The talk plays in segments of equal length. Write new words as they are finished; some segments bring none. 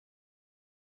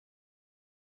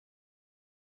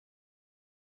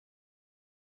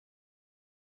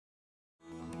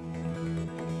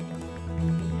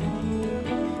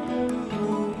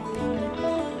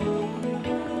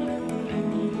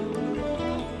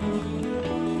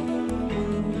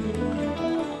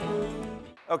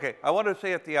Okay, I want to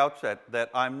say at the outset that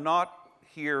I'm not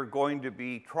here going to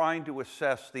be trying to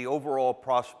assess the overall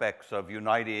prospects of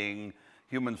uniting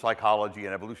human psychology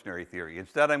and evolutionary theory.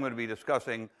 Instead, I'm going to be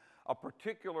discussing a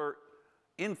particular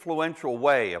influential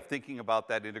way of thinking about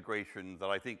that integration that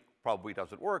I think probably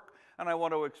doesn't work, and I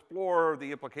want to explore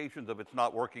the implications of its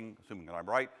not working, assuming that I'm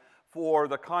right, for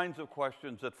the kinds of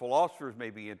questions that philosophers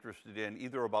may be interested in,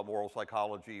 either about moral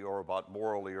psychology or about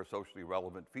morally or socially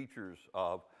relevant features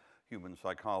of human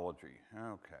psychology.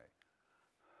 Okay.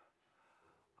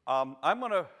 I'm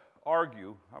going to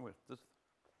argue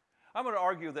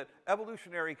that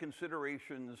evolutionary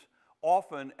considerations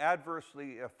often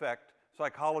adversely affect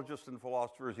psychologists and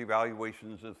philosophers'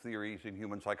 evaluations of theories in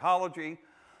human psychology,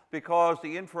 because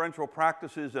the inferential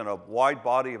practices in a wide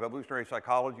body of evolutionary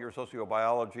psychology or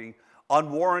sociobiology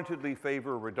unwarrantedly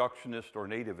favor reductionist or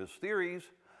nativist theories.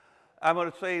 I'm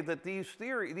going to say that these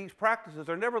practices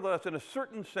are nevertheless, in a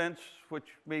certain sense, which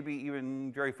maybe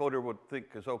even Jerry Fodor would think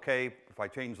is okay if I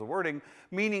change the wording,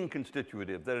 meaning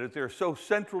constitutive, that is, they're so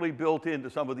centrally built into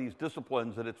some of these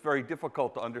disciplines that it's very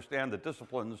difficult to understand the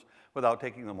disciplines without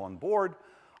taking them on board.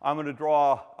 I'm going to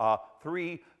draw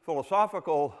three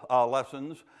philosophical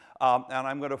lessons, and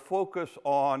I'm going to focus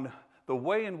on the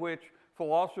way in which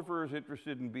philosophers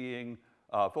interested in being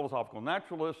philosophical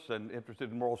naturalists and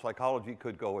interested in moral psychology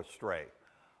could go astray.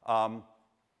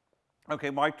 Okay,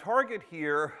 my target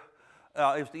here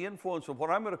is the influence of what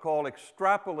I'm going to call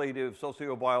extrapolative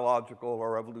sociobiological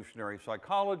or evolutionary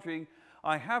psychology.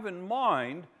 I have in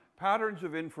mind patterns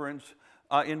of inference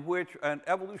in which an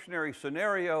evolutionary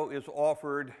scenario is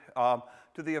offered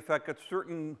to the effect that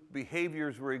certain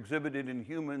behaviors were exhibited in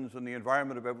humans in the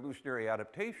environment of evolutionary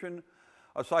adaptation.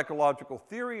 A psychological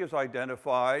theory is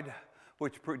identified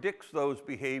which predicts those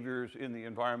behaviors in the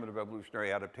environment of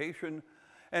evolutionary adaptation,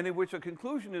 and in which a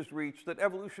conclusion is reached that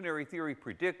evolutionary theory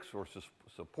predicts or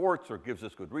supports or gives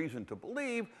us good reason to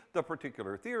believe the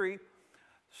particular theory.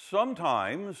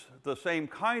 Sometimes the same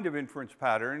kind of inference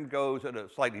pattern goes in a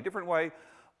slightly different way.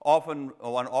 Often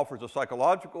one offers a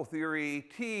psychological theory,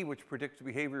 T, which predicts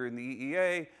behavior in the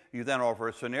EEA. You then offer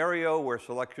a scenario where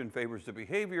selection favors the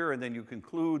behavior, and then you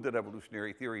conclude that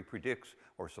evolutionary theory predicts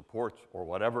or supports or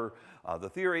whatever the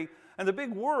theory. And the big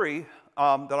worry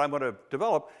that I'm going to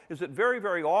develop is that very,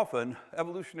 very often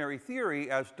evolutionary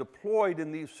theory, as deployed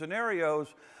in these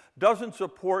scenarios, doesn't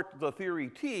support the theory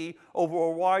T over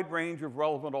a wide range of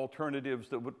relevant alternatives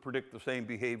that would predict the same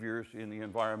behaviors in the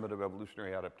environment of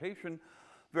evolutionary adaptation.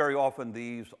 Very often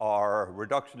these are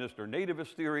reductionist or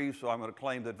nativist theories, so I'm going to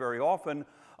claim that very often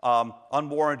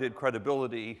unwarranted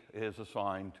credibility is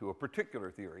assigned to a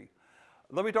particular theory.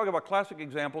 Let me talk about classic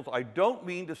examples. I don't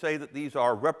mean to say that these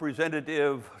are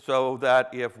representative so that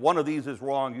if one of these is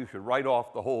wrong, you should write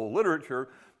off the whole literature,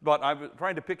 but I'm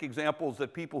trying to pick examples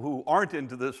that people who aren't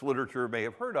into this literature may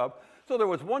have heard of. So there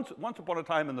was once upon a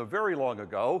time in the very long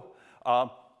ago,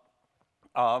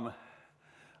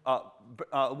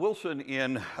 Wilson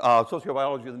in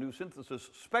Sociobiology of the New Synthesis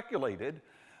speculated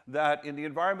that in the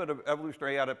environment of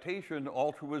evolutionary adaptation,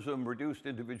 altruism reduced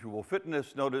individual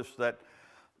fitness. Notice that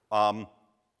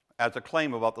as a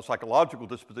claim about the psychological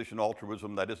disposition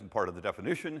altruism, that isn't part of the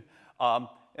definition.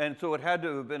 And so it had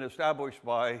to have been established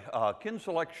by kin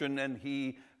selection, and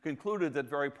he concluded that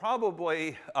very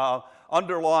probably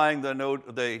underlying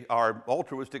our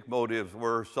altruistic motives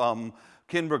were some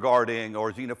kin-regarding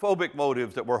or xenophobic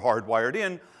motives that were hardwired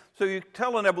in. So you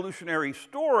tell an evolutionary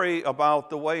story about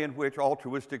the way in which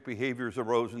altruistic behaviors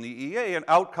arose in the EA, and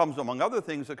out comes, among other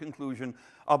things, a conclusion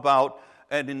about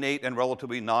an innate and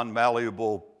relatively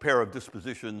non-malleable pair of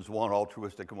dispositions, one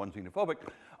altruistic and one xenophobic.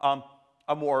 An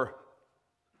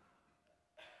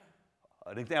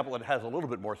example that has a little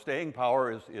bit more staying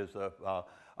power is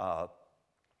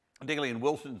Daly and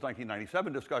Wilson's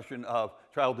 1997 discussion of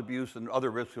child abuse and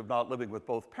other risks of not living with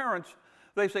both parents.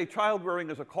 They say child rearing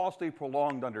is a costly,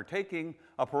 prolonged undertaking.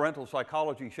 A parental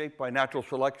psychology shaped by natural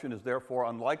selection is therefore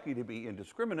unlikely to be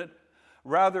indiscriminate.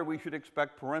 Rather, we should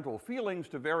expect parental feelings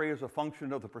to vary as a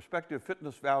function of the prospective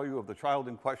fitness value of the child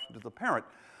in question to the parent.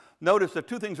 Notice that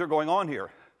two things are going on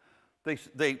here.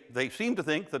 They seem to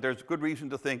think that there's good reason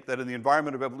to think that in the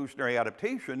environment of evolutionary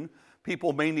adaptation,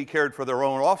 people mainly cared for their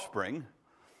own offspring,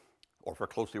 or for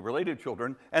closely related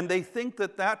children, and they think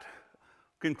that that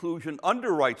conclusion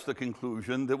underwrites the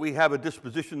conclusion that we have a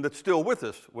disposition that's still with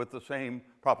us with the same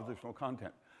propositional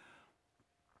content.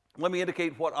 Let me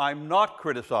indicate what I'm not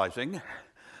criticizing.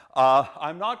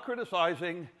 I'm not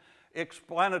criticizing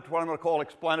what I'm going to call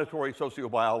explanatory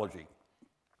sociobiology.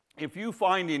 If you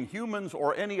find in humans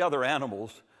or any other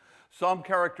animals some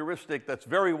characteristic that's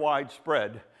very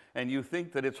widespread and you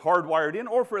think that it's hardwired in,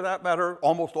 or for that matter,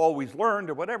 almost always learned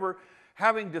or whatever,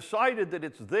 having decided that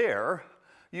it's there,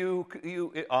 you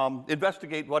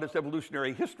investigate what its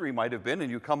evolutionary history might have been, and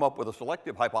you come up with a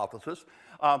selective hypothesis.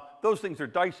 Those things are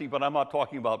dicey, but I'm not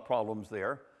talking about problems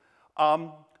there.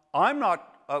 I'm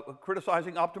not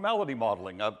criticizing optimality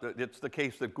modeling. It's the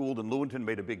case that Gould and Lewontin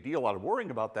made a big deal out of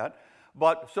worrying about that.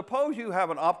 But suppose you have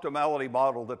an optimality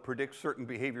model that predicts certain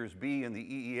behaviors B in the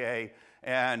EEA,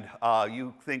 and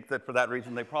you think that for that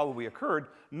reason they probably occurred.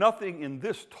 Nothing in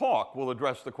this talk will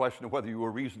address the question of whether you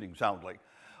were reasoning soundly.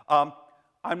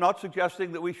 I'm not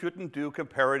suggesting that we shouldn't do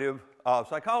comparative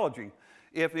psychology.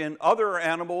 If in other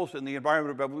animals in the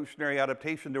environment of evolutionary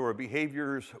adaptation there were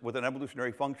behaviors with an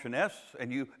evolutionary function F,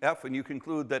 and you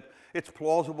conclude that it's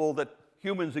plausible that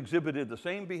humans exhibited the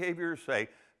same behaviors, say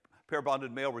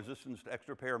pair-bonded male resistance to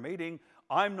extra-pair mating,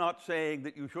 I'm not saying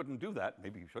that you shouldn't do that.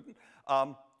 Maybe you shouldn't.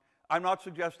 I'm not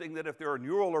suggesting that if there are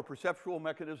neural or perceptual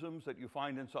mechanisms that you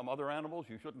find in some other animals,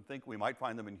 you shouldn't think we might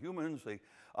find them in humans. The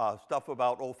stuff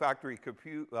about olfactory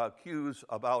cues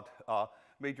about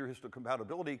major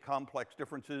histocompatibility complex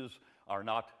differences are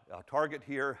not a target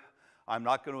here. I'm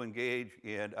not going to engage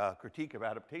in critique of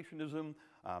adaptationism.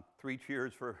 3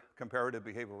 cheers for comparative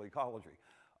behavioral ecology.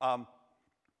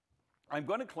 I'm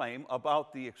going to claim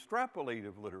about the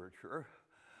extrapolative literature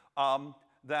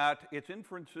that its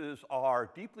inferences are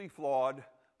deeply flawed,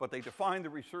 but they define the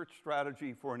research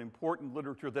strategy for an important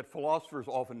literature that philosophers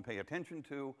often pay attention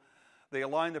to. They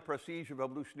align the prestige of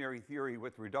evolutionary theory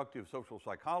with reductive social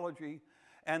psychology,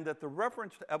 and that the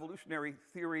reference to evolutionary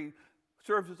theory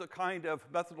serves as a kind of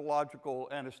methodological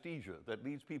anesthesia that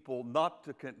leads people not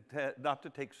to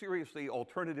take seriously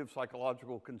alternative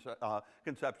psychological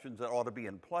conceptions that ought to be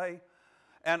in play.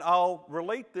 And I'll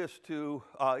relate this to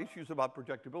issues about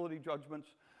projectability judgments.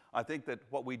 I think that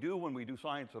what we do when we do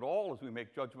science at all is we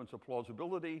make judgments of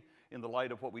plausibility in the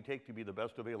light of what we take to be the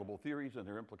best available theories and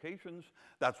their implications.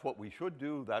 That's what we should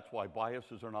do. That's why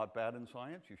biases are not bad in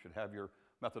science. You should have your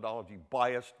methodology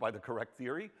biased by the correct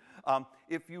theory.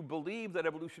 If you believe that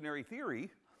evolutionary theory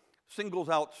singles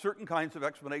out certain kinds of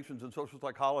explanations in social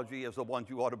psychology as the ones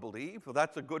you ought to believe, well,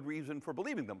 that's a good reason for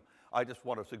believing them. I just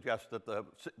want to suggest that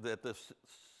the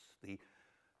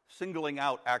singling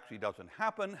out actually doesn't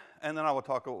happen, and then I will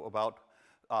talk about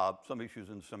some issues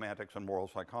in semantics and moral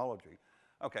psychology.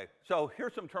 Okay, so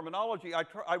here's some terminology.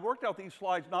 I worked out these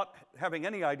slides not having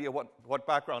any idea what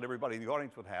background everybody in the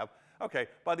audience would have. Okay,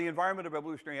 by the environment of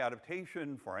evolutionary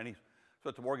adaptation, for any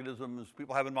sorts of organisms,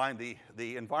 people have in mind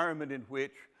the environment in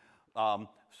which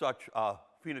such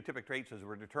phenotypic traits as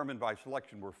were determined by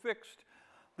selection were fixed.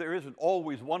 There isn't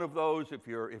always one of those. If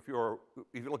you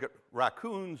look at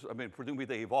raccoons, I mean, presumably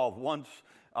they evolved once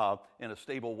in a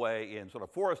stable way in sort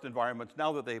of forest environments.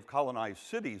 Now that they've colonized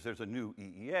cities, there's a new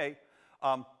EEA.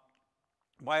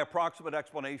 By approximate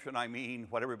explanation, I mean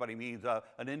what everybody means,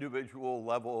 an individual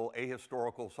level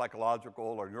ahistorical, psychological,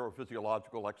 or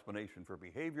neurophysiological explanation for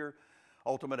behavior.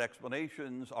 Ultimate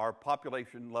explanations are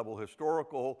population level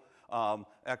historical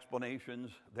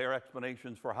explanations, their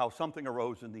explanations for how something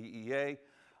arose in the EEA.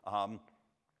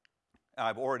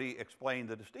 I've already explained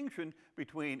the distinction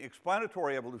between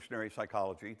explanatory evolutionary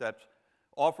psychology, that's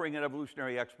offering an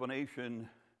evolutionary explanation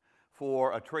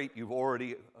for a trait you've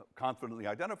already confidently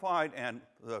identified, and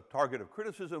the target of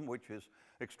criticism, which is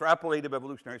extrapolative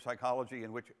evolutionary psychology,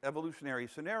 in which evolutionary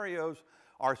scenarios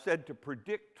are said to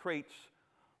predict traits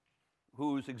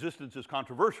whose existence is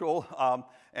controversial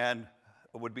and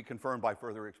would be confirmed by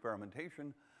further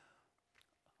experimentation.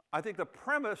 I think the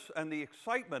premise and the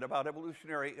excitement about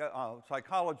evolutionary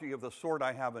psychology of the sort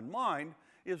I have in mind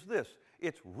is this.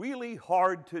 It's really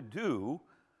hard to do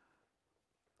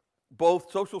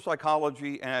both social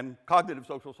psychology and cognitive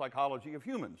social psychology of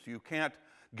humans. You can't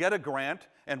get a grant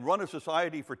and run a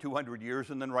society for 200 years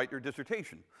and then write your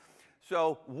dissertation.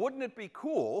 So wouldn't it be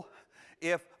cool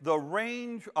if the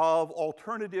range of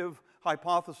alternative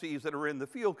hypotheses that are in the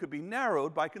field could be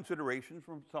narrowed by considerations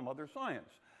from some other science?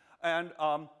 And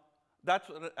that's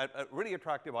a really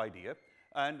attractive idea.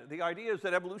 And the idea is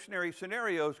that evolutionary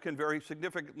scenarios can very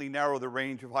significantly narrow the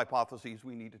range of hypotheses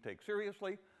we need to take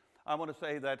seriously. I want to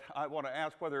say that I want to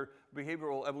ask whether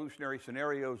behavioral evolutionary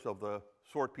scenarios of the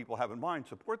sort people have in mind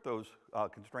support those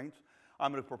constraints.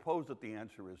 I'm going to propose that the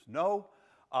answer is no.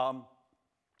 And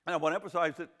I want to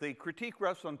emphasize that the critique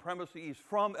rests on premises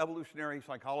from evolutionary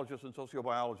psychologists and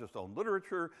sociobiologists' own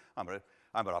literature. I'm going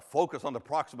to focus on the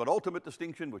proximate ultimate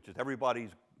distinction, which is everybody's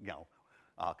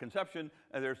conception.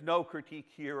 And there's no critique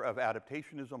here of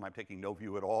adaptationism. I'm taking no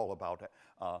view at all about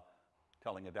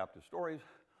telling adaptive stories.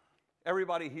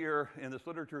 Everybody here in this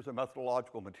literature is a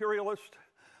methodological materialist.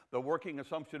 the working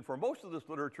assumption for most of this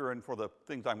literature and for the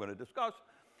things I'm going to discuss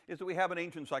is that we have an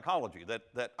ancient psychology,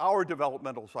 that our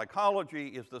developmental psychology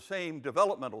is the same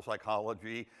developmental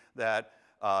psychology that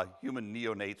human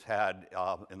neonates had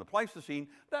in the Pleistocene.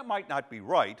 That might not be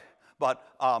right, but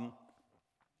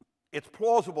it's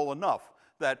plausible enough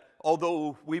that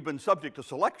although we've been subject to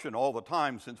selection all the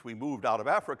time since we moved out of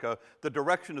Africa, the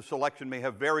direction of selection may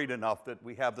have varied enough that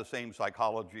we have the same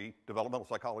psychology, developmental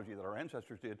psychology that our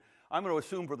ancestors did. I'm going to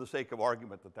assume for the sake of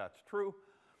argument that that's true.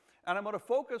 And I'm going to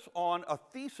focus on a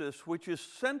thesis which is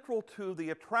central to the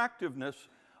attractiveness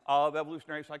of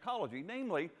evolutionary psychology,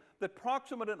 namely that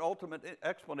proximate and ultimate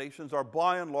explanations are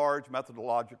by and large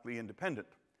methodologically independent.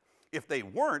 If they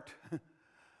weren't,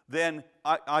 then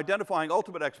identifying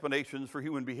ultimate explanations for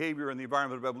human behavior in the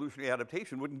environment of evolutionary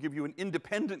adaptation wouldn't give you an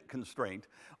independent constraint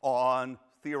on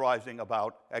theorizing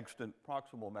about extant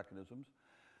proximal mechanisms.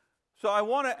 So I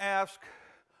want to ask,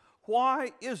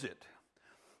 why is it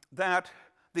that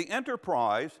the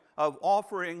enterprise of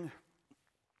offering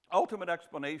ultimate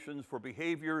explanations for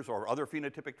behaviors or other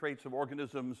phenotypic traits of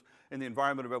organisms in the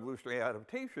environment of evolutionary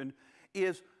adaptation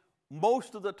is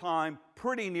most of the time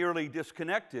pretty nearly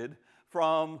disconnected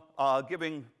from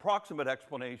giving proximate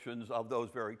explanations of those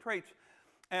very traits?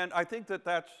 And I think that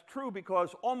that's true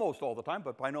because almost all the time,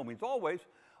 but by no means always,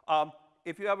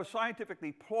 if you have a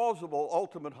scientifically plausible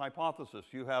ultimate hypothesis,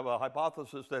 you have a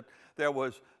hypothesis that there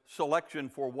was selection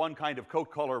for one kind of coat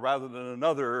color rather than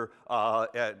another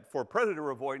for predator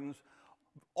avoidance,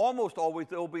 almost always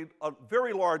there will be a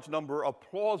very large number of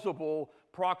plausible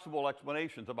proximal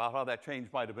explanations about how that change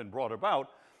might have been brought about.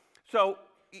 So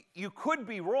you could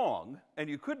be wrong, and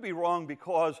you could be wrong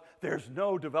because there's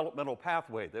no developmental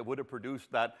pathway that would have produced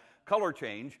that color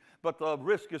change, but the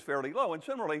risk is fairly low. And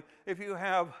similarly, if you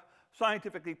have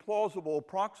scientifically plausible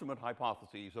proximate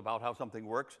hypotheses about how something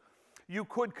works, you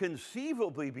could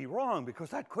conceivably be wrong because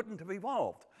that couldn't have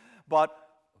evolved. But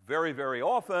very, very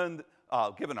often,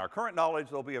 given our current knowledge,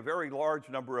 there'll be a very large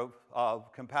number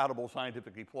of compatible,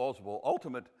 scientifically plausible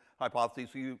ultimate hypotheses.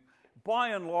 So you, by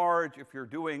and large, if you're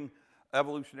doing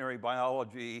evolutionary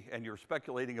biology and you're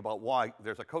speculating about why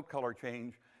there's a coat color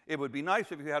change, it would be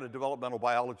nice if you had a developmental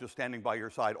biologist standing by your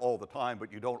side all the time, but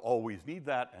you don't always need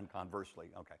that, and conversely.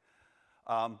 Okay.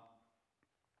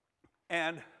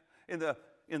 And in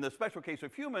the special case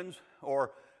of humans,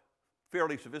 or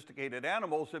fairly sophisticated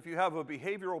animals, if you have a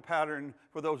behavioral pattern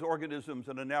for those organisms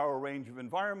in a narrow range of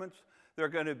environments, there are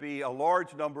going to be a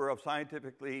large number of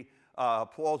scientifically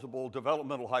plausible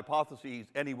developmental hypotheses,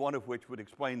 any one of which would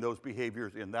explain those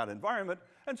behaviors in that environment.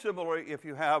 And similarly, if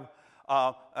you have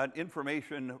an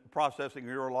information processing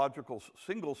neurological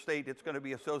single state, it's going to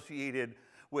be associated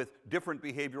with different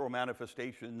behavioral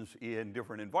manifestations in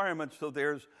different environments. So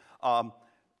there's, I'm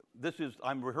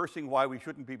rehearsing why we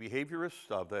shouldn't be behaviorists.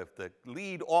 The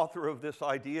lead author of this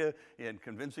idea in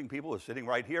convincing people is sitting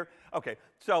right here. Okay,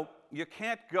 so you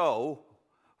can't go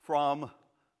from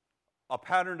a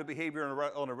pattern of behavior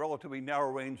on a relatively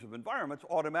narrow range of environments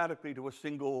automatically to a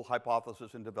single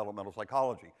hypothesis in developmental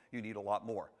psychology. You need a lot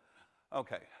more.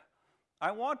 Okay,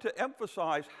 I want to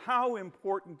emphasize how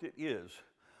important it is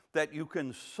that you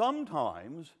can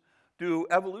sometimes do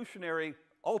evolutionary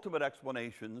ultimate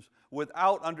explanations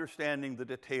without understanding the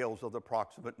details of the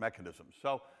proximate mechanisms.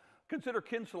 So consider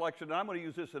kin selection, and I'm going to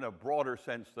use this in a broader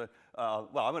sense. Well,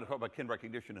 I'm going to talk about kin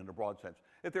recognition in a broad sense.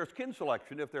 If there's kin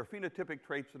selection, if there are phenotypic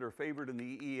traits that are favored in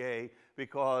the EEA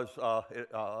because of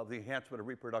the enhancement of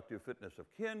reproductive fitness of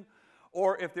kin,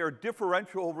 or if there are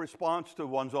differential response to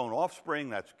one's own offspring,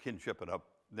 that's kinship in a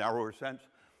narrower sense,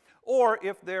 or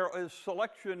if there is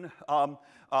selection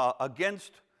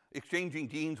against exchanging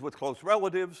genes with close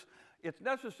relatives, it's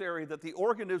necessary that the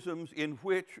organisms in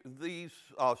which these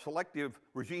selective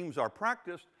regimes are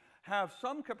practiced have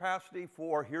some capacity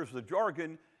for, here's the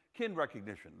jargon, kin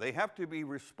recognition. They have to be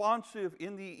responsive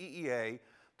in the EEA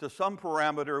to some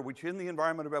parameter which in the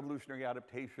environment of evolutionary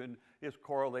adaptation is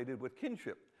correlated with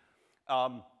kinship.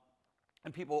 And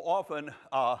people often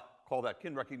call that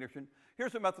kin recognition.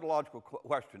 Here's a methodological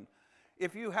question.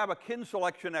 If you have a kin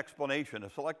selection explanation, a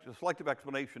selective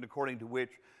explanation according to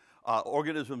which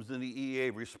organisms in the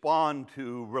EEA respond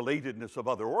to relatedness of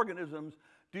other organisms,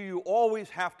 do you always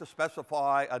have to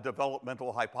specify a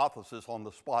developmental hypothesis on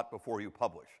the spot before you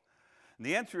publish? And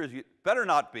the answer is you better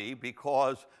not be,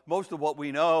 because most of what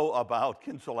we know about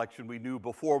kin selection we knew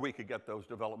before we could get those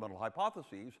developmental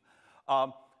hypotheses.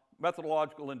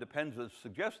 Methodological independence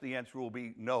suggests the answer will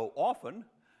be no often,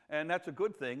 and that's a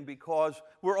good thing because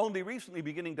we're only recently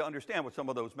beginning to understand what some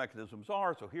of those mechanisms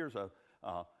are. So here's a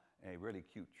really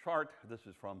cute chart. This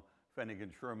is from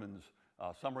Finnegan Sherman's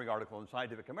summary article in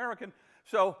Scientific American.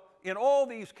 So in all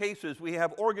these cases, we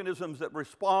have organisms that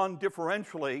respond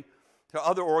differentially to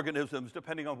other organisms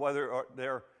depending on whether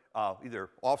they're either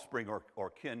offspring or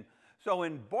kin. So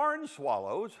in barn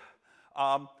swallows,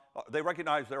 they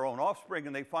recognize their own offspring,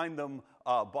 and they find them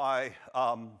by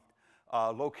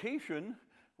location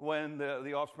when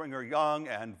the offspring are young,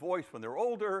 and voice when they're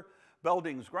older.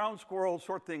 Belding's ground squirrels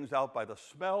sort things out by the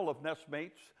smell of nest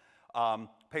mates.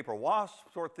 Paper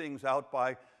wasps sort things out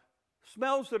by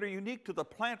smells that are unique to the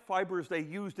plant fibers they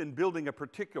used in building a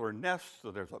particular nest,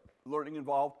 so there's a learning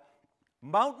involved.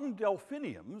 Mountain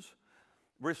delphiniums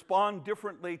respond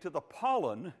differently to the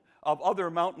pollen of other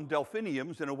mountain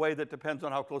delphiniums in a way that depends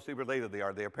on how closely related they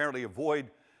are. They apparently avoid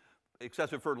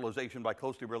excessive fertilization by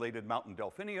closely related mountain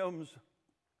delphiniums.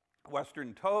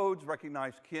 Western toads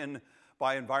recognize kin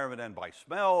by environment and by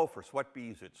smell. For sweat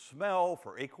bees, it's smell.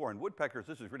 For acorn woodpeckers,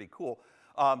 this is really cool.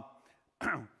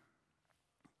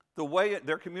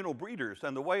 They're communal breeders,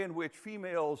 and the way in which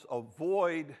females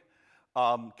avoid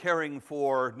caring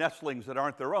for nestlings that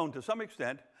aren't their own, to some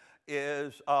extent,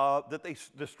 is that they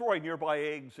destroy nearby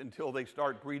eggs until they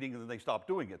start breeding, and then they stop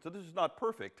doing it. So this is not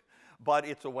perfect, but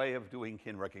it's a way of doing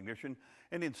kin recognition.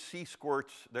 And in sea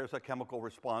squirts, there's a chemical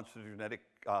response to genetic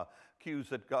cues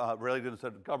that relatives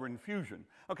that govern fusion.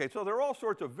 Okay, so there are all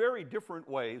sorts of very different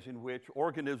ways in which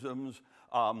organisms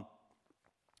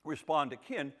respond to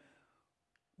kin.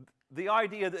 The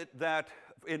idea that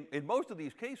in most of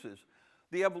these cases,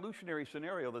 the evolutionary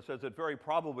scenario that says that very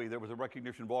probably there was a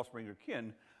recognition of offspring or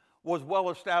kin was well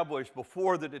established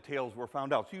before the details were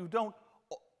found out. So you don't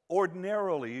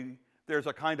ordinarily, there's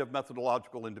a kind of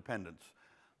methodological independence.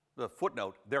 The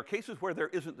footnote, there are cases where there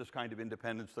isn't this kind of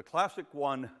independence. The classic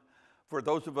one, for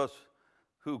those of us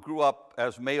who grew up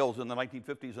as males in the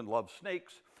 1950s and loved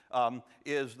snakes,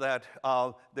 is that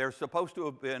there's supposed to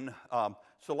have been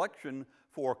selection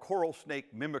for coral snake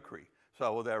mimicry.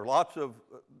 So there are lots of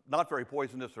not very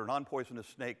poisonous or non-poisonous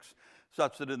snakes,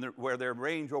 such that where their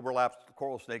range overlaps the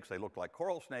coral snakes, they look like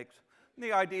coral snakes. And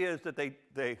the idea is that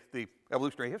the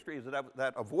evolutionary history is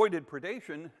that avoided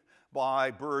predation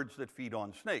by birds that feed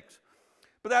on snakes.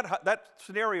 But that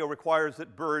scenario requires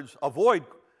that birds avoid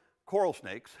coral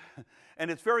snakes, and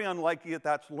it's very unlikely that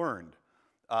that's learned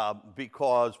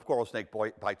because coral snake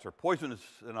bites are poisonous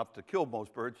enough to kill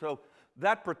most birds. So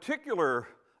that particular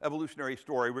evolutionary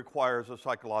story requires a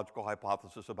psychological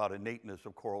hypothesis about innateness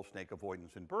of coral snake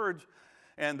avoidance in birds.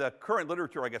 And the current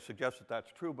literature, I guess, suggests that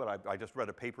that's true, but I just read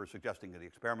a paper suggesting that the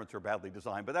experiments are badly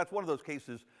designed. But that's one of those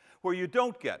cases where you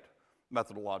don't get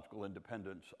methodological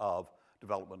independence of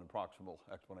development and proximal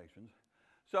explanations.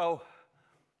 So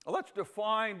let's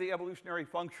define the evolutionary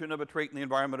function of a trait in the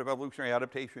environment of evolutionary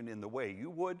adaptation in the way you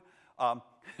would.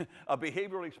 A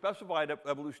behaviorally specified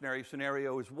evolutionary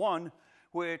scenario is one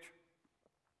which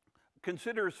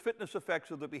considers fitness effects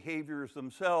of the behaviors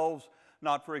themselves,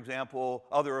 not, for example,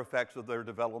 other effects of their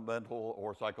developmental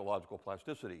or psychological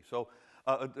plasticity. So,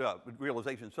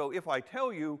 realization. So if I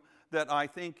tell you that I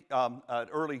think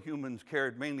early humans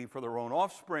cared mainly for their own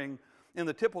offspring, in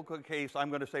the typical case, I'm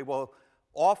going to say, well,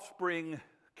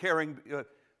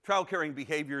 child-caring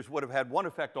behaviors would have had one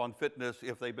effect on fitness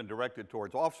if they've been directed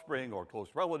towards offspring or close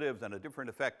relatives, and a different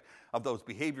effect of those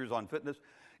behaviors on fitness.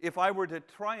 If I were to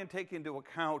try and take into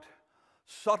account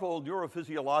subtle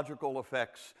neurophysiological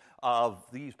effects of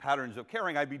these patterns of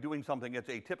caring, I'd be doing something that's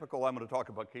atypical. I'm going to talk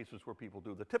about cases where people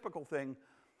do the typical thing.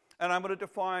 And I'm going to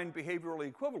define behaviorally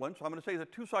equivalent. So I'm going to say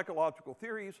that two psychological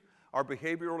theories are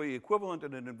behaviorally equivalent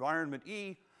in an environment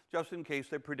E, just in case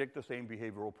they predict the same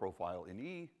behavioral profile in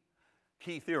E.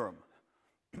 Key theorem.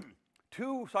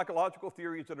 Two psychological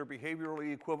theories that are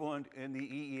behaviorally equivalent in the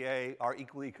EEA are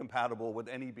equally compatible with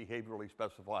any behaviorally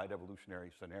specified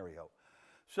evolutionary scenario.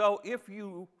 So if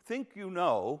you think you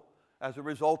know, as a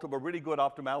result of a really good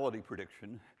optimality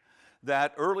prediction,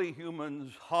 that early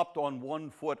humans hopped on one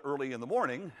foot early in the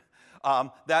morning,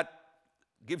 that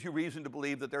gives you reason to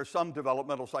believe that there's some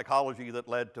developmental psychology that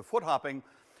led to foot hopping,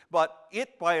 but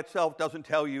it by itself doesn't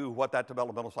tell you what that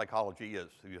developmental psychology is.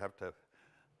 So you have to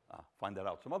find that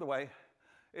out some other way.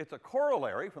 It's a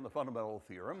corollary from the fundamental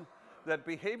theorem that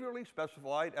behaviorally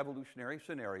specified evolutionary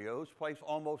scenarios place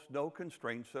almost no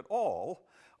constraints at all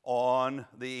on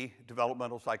the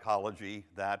developmental psychology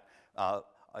that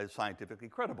is scientifically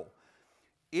credible.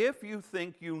 If you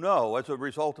think you know, as a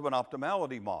result of an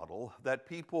optimality model, that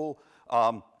people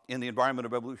in the environment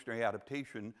of evolutionary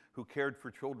adaptation who cared for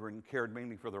children cared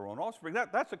mainly for their own offspring,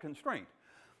 that's a constraint.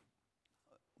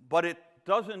 But it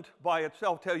doesn't by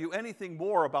itself tell you anything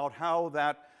more about how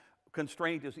that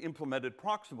constraint is implemented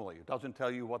proximally. It doesn't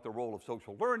tell you what the role of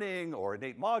social learning or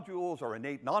innate modules or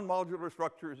innate non-modular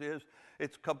structures is.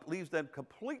 It leaves them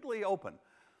completely open.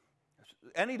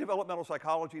 Any developmental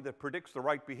psychology that predicts the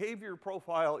right behavior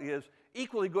profile is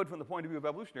equally good from the point of view of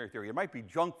evolutionary theory. It might be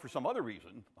junk for some other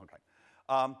reason. Okay.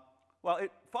 Well,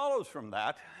 it follows from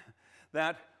that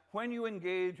that when you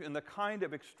engage in the kind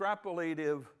of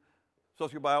extrapolative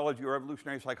sociobiology or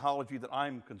evolutionary psychology that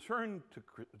I'm concerned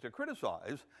to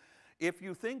criticize, if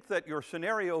you think that your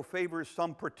scenario favors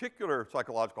some particular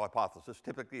psychological hypothesis,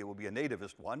 typically it will be a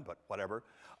nativist one, but whatever,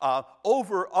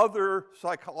 over other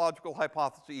psychological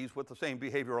hypotheses with the same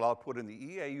behavioral output in the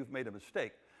EA, you've made a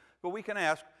mistake. But we can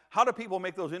ask, how do people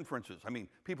make those inferences? I mean,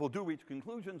 people do reach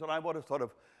conclusions, and I want to sort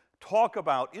of talk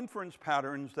about inference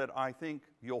patterns that I think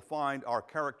you'll find are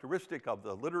characteristic of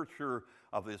the literature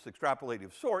of this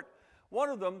extrapolative sort. One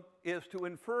of them is to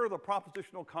infer the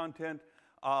propositional content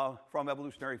from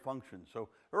evolutionary functions. So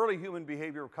early human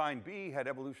behavior of kind B had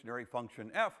evolutionary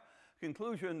function F.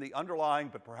 Conclusion, the underlying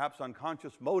but perhaps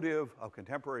unconscious motive of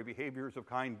contemporary behaviors of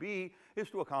kind B is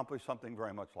to accomplish something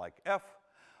very much like F.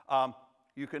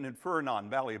 You can infer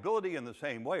non-malleability in the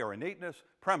same way, or innateness.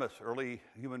 Premise, early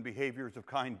human behaviors of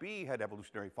kind B had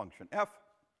evolutionary function F.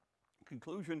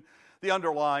 Conclusion, the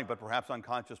underlying but perhaps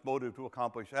unconscious motive to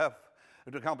accomplish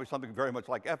something very much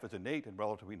like F is innate and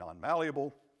relatively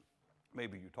non-malleable.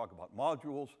 Maybe you talk about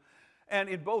modules. And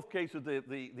in both cases,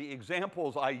 the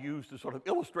examples I use to sort of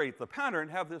illustrate the pattern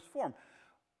have this form.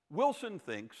 Wilson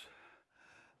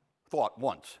thought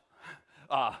once,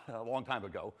 a long time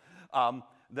ago,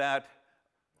 that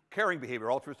caring behavior,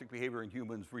 altruistic behavior in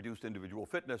humans reduced individual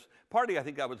fitness. Partly, I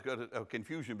think that was a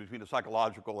confusion between a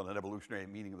psychological and an evolutionary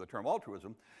meaning of the term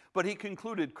altruism. But he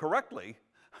concluded correctly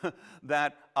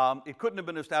that it couldn't have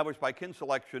been established by kin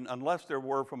selection unless there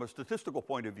were, from a statistical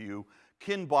point of view,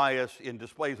 kin bias in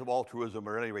displays of altruism,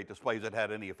 or at any rate displays that had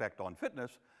any effect on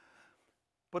fitness.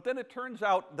 But then it turns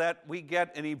out that we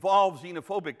get an evolved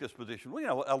xenophobic disposition. Well, you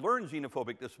know, a learned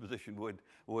xenophobic disposition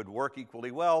would work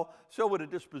equally well. So would a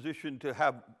disposition to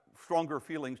have stronger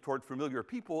feelings toward familiar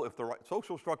people if the right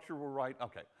social structure were right.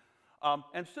 Okay.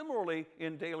 And similarly,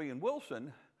 in Daly and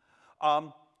Wilson,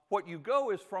 what you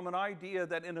go is from an idea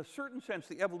that in a certain sense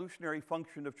the evolutionary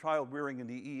function of child rearing in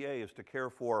the EA is to care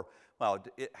for, well,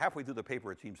 halfway through the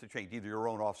paper it seems to change, either your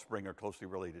own offspring or closely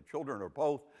related children or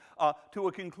both, to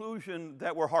a conclusion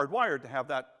that we're hardwired to have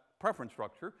that preference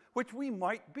structure, which we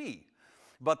might be.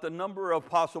 But the number of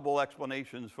possible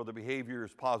explanations for the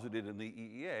behaviors posited in the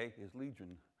EEA is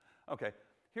legion. Okay,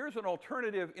 here's an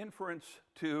alternative inference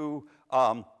to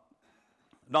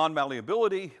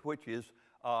non-malleability, which is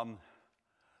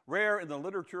rare in the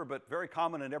literature, but very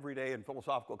common in everyday and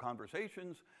philosophical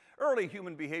conversations. Early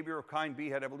human behavior of kind B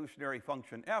had evolutionary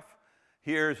function F.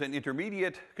 Here's an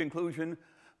intermediate conclusion.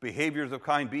 Behaviors of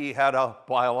kind B had a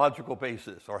biological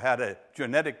basis or had a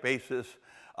genetic basis.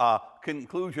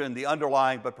 Conclusion, the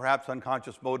underlying but perhaps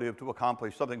unconscious motive to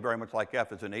accomplish something very much like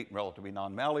F is innate and relatively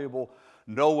non-malleable.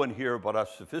 No one here but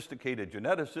us sophisticated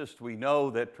geneticists, we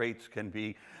know that traits can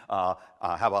be,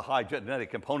 have a high genetic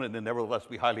component and nevertheless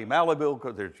be highly malleable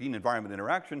because there's gene-environment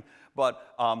interaction. But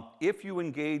if you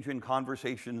engage in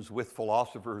conversations with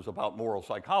philosophers about moral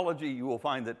psychology, you will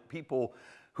find that people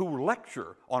who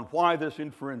lecture on why this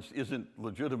inference isn't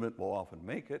legitimate will often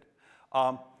make it.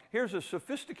 Here's a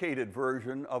sophisticated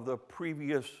version of the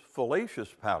previous fallacious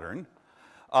pattern.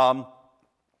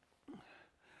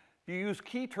 You use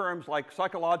key terms like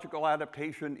psychological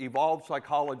adaptation, evolved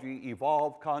psychology,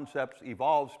 evolved concepts,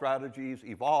 evolved strategies,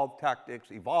 evolved tactics,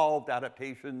 evolved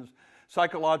adaptations,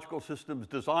 psychological systems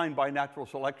designed by natural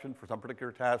selection for some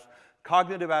particular task,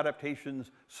 cognitive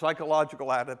adaptations,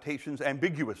 psychological adaptations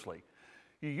ambiguously.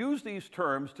 You use these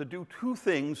terms to do two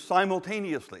things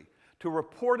simultaneously: to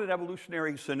report an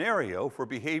evolutionary scenario for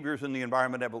behaviors in the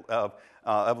environment of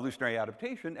evolutionary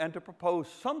adaptation, and to propose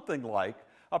something like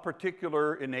a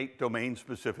particular innate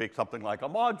domain-specific, something like a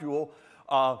module,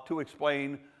 to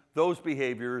explain those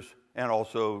behaviors and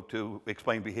also to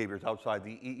explain behaviors outside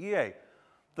the EEA.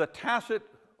 The tacit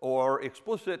or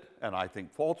explicit, and I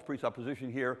think false presupposition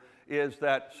here, is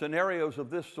that scenarios of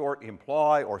this sort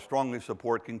imply or strongly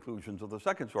support conclusions of the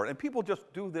second sort. And people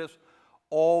just do this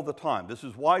all the time. This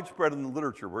is widespread in the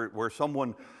literature where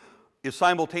someone is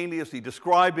simultaneously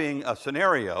describing a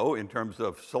scenario in terms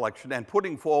of selection and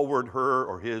putting forward her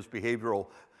or his behavioral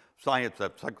science,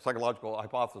 psychological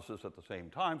hypothesis at the same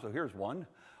time. So here's one.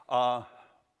 So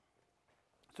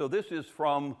this is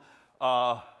from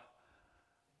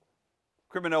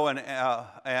Crimino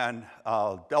and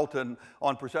Delton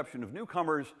on perception of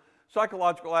newcomers,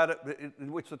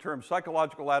 in which the term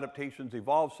psychological adaptations,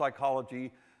 evolved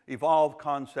psychology, evolved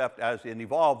concept, as in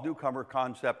evolved newcomer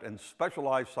concept and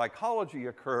specialized psychology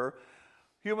occur,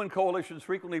 human coalitions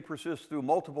frequently persist through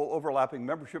multiple overlapping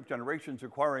membership generations,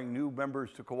 requiring new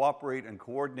members to cooperate and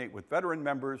coordinate with veteran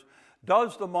members.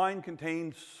 Does the mind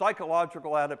contain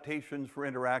psychological adaptations for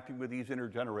interacting with these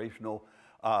intergenerational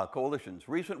coalitions?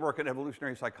 Recent work in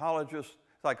evolutionary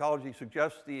psychology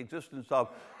suggests the existence of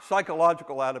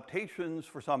psychological adaptations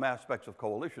for some aspects of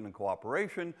coalition and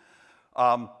cooperation.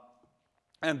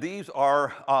 And these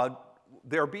are,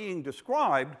 they're being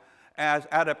described as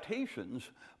adaptations,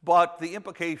 but the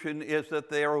implication is that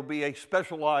there will be a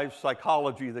specialized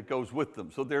psychology that goes with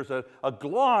them. So there's a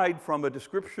glide from a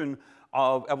description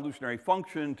of evolutionary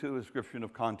function to a description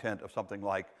of content of something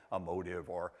like a motive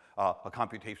or a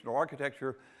computational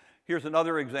architecture. Here's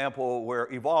another example where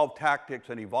evolved tactics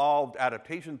and evolved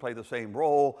adaptation play the same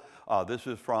role. This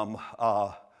is from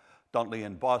Duntley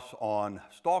and Buss on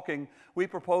stalking. We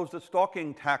propose that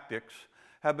stalking tactics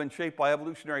have been shaped by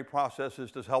evolutionary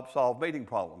processes to help solve mating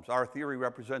problems. Our theory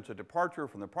represents a departure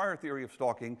from the prior theory of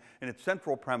stalking in its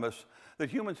central premise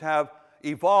that humans have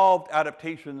evolved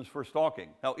adaptations for stalking.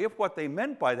 Now, if what they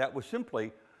meant by that was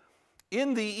simply,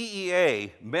 in the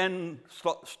EEA, men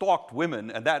stalked women,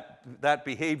 and that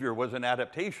behavior was an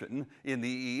adaptation in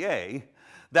the EEA,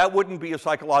 that wouldn't be a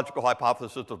psychological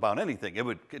hypothesis about anything.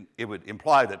 It would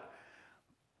imply that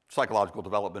psychological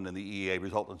development in the EEA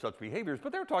result in such behaviors,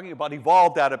 but they're talking about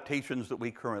evolved adaptations that we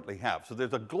currently have. So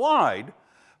there's a glide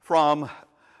from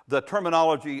the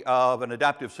terminology of an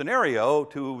adaptive scenario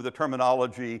to the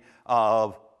terminology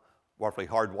of roughly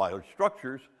hardwired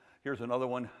structures. Here's another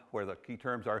one where the key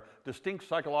terms are distinct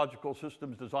psychological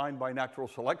systems designed by natural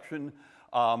selection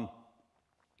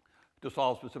to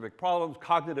solve specific problems,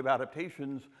 cognitive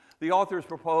adaptations. The authors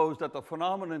propose that the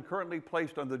phenomenon currently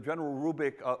placed on the general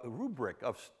rubric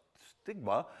of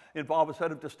stigma involve a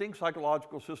set of distinct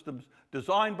psychological systems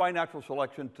designed by natural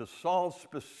selection to solve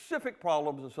specific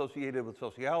problems associated with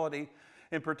sociality.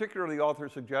 In particular, the author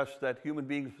suggests that human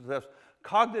beings possess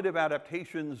cognitive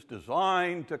adaptations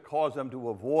designed to cause them to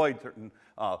avoid certain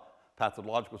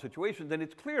pathological situations. And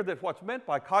it's clear that what's meant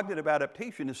by cognitive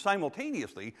adaptation is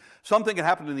simultaneously something that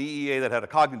happened in the EEA that had a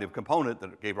cognitive component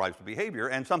that gave rise to behavior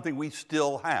and something we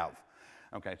still have.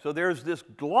 Okay, so there's this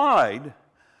glide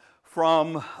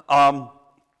from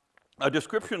a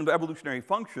description of evolutionary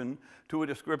function to a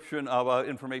description of an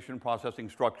information processing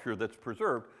structure that's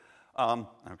preserved.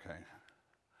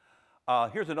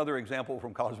 Here's another example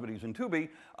from Cosmides and Tooby,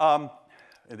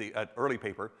 in the early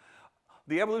paper.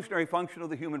 The evolutionary function of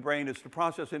the human brain is to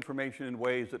process information in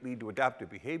ways that lead to adaptive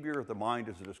behavior. The mind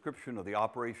is a description of the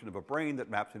operation of a brain that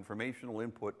maps informational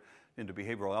input into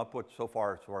behavioral output. So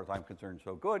far as I'm concerned,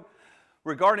 so good.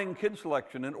 Regarding kin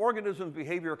selection, an organism's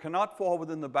behavior cannot fall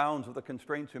within the bounds of the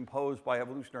constraints imposed by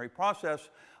evolutionary process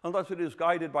unless it is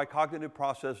guided by cognitive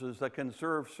processes that can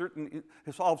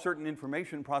solve certain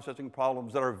information processing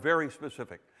problems that are very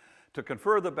specific. To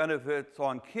confer the benefits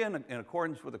on kin in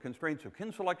accordance with the constraints of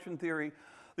kin selection theory,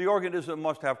 the organism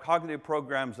must have cognitive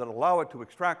programs that allow it to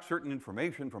extract certain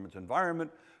information from its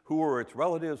environment. Who are its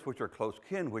relatives, which are close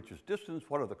kin, which is distance,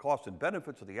 what are the costs and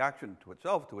benefits of the action to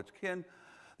itself, to its kin.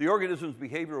 The organism's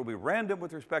behavior will be random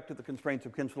with respect to the constraints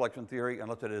of kin selection theory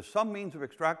unless it has some means of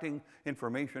extracting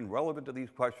information relevant to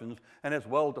these questions and has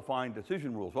well-defined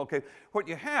decision rules. Okay, what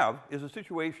you have is a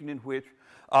situation in which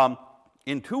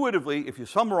intuitively, if you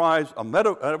summarize an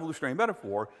evolutionary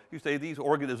metaphor, you say these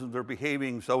organisms are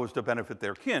behaving so as to benefit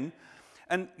their kin.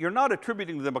 And you're not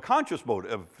attributing to them a conscious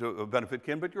motive to benefit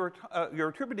kin, but you're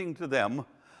attributing to them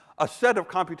a set of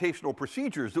computational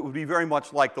procedures that would be very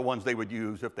much like the ones they would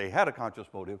use if they had a conscious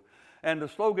motive. And the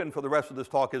slogan for the rest of this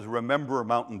talk is "Remember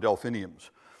mountain delphiniums."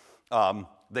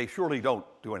 They surely don't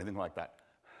do anything like that.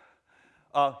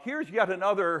 Here's yet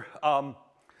another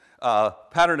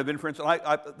pattern of inference.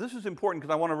 And this is important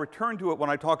because I want to return to it when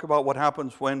I talk about what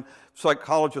happens when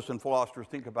psychologists and philosophers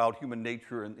think about human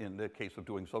nature in the case of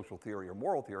doing social theory or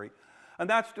moral theory. And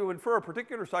that's to infer a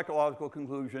particular psychological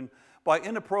conclusion by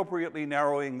inappropriately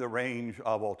narrowing the range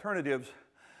of alternatives.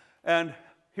 And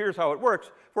here's how it works.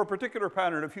 For a particular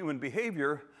pattern of human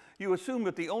behavior, you assume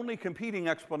that the only competing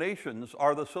explanations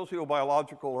are the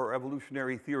sociobiological or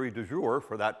evolutionary theory du jour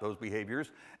for those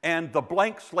behaviors, and the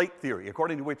blank slate theory,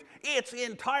 according to which it's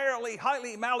entirely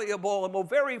highly malleable and will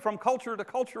vary from culture to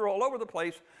culture all over the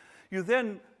place. You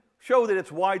then show that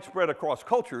it's widespread across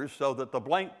cultures so that the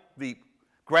blank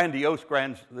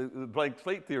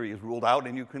slate theory is ruled out,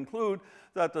 and you conclude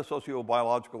that the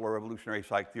sociobiological or evolutionary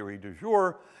psych theory du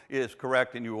jour is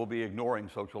correct, and you will be ignoring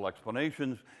social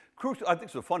explanations. Crucial, I think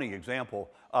it's a funny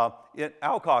example.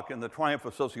 Alcock, in The Triumph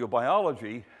of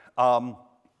Sociobiology,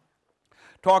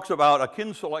 talks about a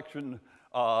kin selection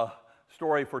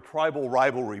story for tribal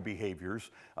rivalry behaviors.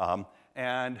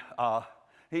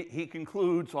 He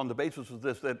concludes on the basis of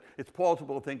this that it's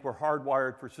plausible to think we're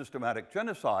hardwired for systematic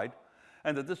genocide,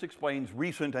 and that this explains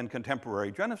recent and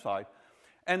contemporary genocide.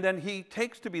 And then he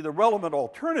takes to be the relevant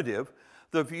alternative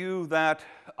the view that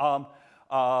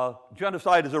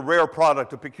genocide is a rare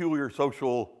product of peculiar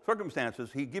social circumstances.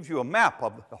 He gives you a map,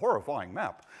 a horrifying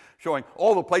map, showing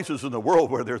all the places in the world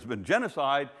where there's been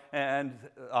genocide, and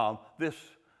this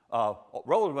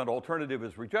relevant alternative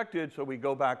is rejected, so we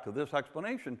go back to this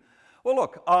explanation. Well,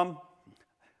 look,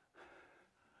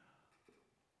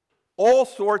 all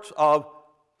sorts of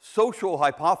social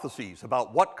hypotheses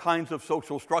about what kinds of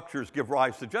social structures give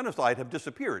rise to genocide have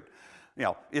disappeared. You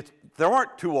know, there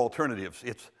aren't two alternatives.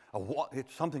 It's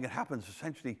something that happens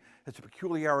essentially, it's a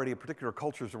peculiarity of particular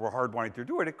cultures that we're hardwired to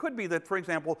do it. It could be that, for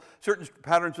example, certain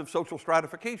patterns of social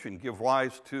stratification give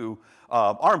rise to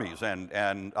armies and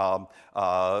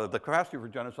the capacity for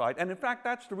genocide. And in fact,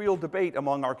 that's the real debate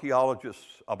among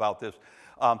archaeologists about this.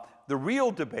 The real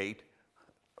debate,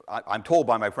 I'm told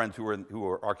by my friends who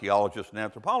are archaeologists and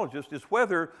anthropologists, is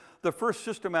whether the first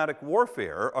systematic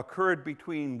warfare occurred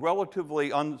between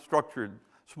relatively unstructured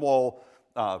small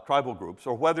tribal groups,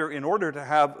 or whether in order to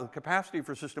have a capacity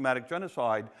for systematic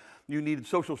genocide, you needed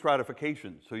social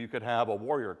stratification, so you could have a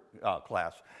warrior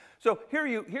class. So here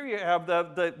you have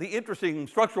the interesting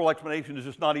structural explanation is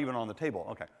just not even on the table.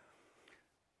 Okay.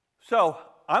 So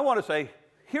I want to say,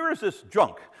 here is this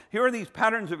junk. Here are these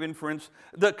patterns of inference.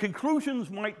 The conclusions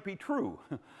might be true,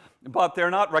 but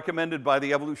they're not recommended by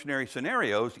the evolutionary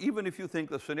scenarios, even if you think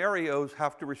the scenarios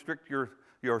have to restrict your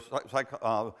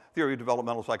theory of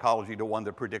developmental psychology to one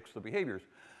that predicts the behaviors.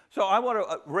 So I want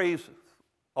to raise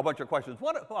a bunch of questions.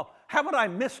 Well, haven't I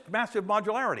missed massive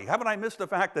modularity? Haven't I missed the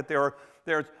fact that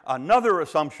there's another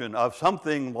assumption of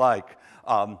something like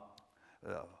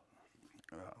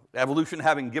evolution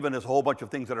having given us a whole bunch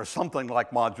of things that are something like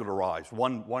modularized,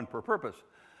 one per purpose?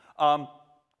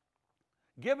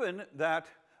 Given that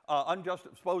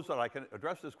suppose that I can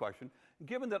address this question,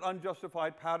 given that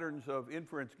unjustified patterns of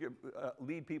inference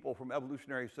lead people from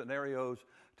evolutionary scenarios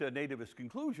to nativist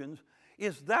conclusions,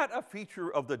 is that a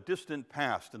feature of the distant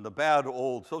past and the bad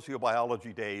old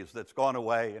sociobiology days that's gone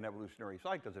away in evolutionary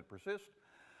psych? Does it persist?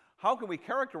 How can we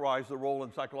characterize the role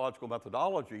in psychological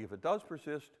methodology if it does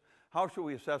persist? How should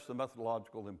we assess the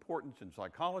methodological importance in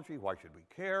psychology? Why should we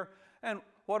care? And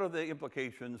what are the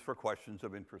implications for questions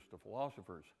of interest to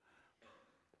philosophers?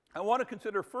 I want to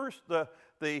consider first the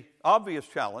obvious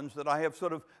challenge that I have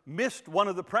sort of missed one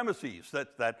of the premises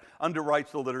that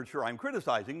underwrites the literature I'm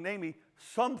criticizing, namely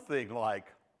something like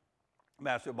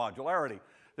massive modularity.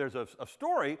 There's a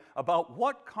story about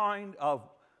what kind of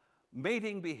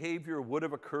mating behavior would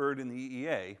have occurred in the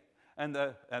EEA, and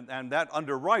that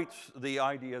underwrites the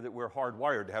idea that we're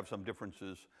hardwired to have some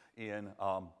differences in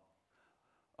how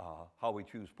we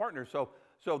choose partners.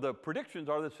 So the predictions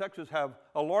are that sexes have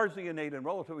a largely innate and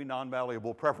relatively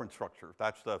non-malleable preference structure.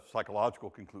 That's the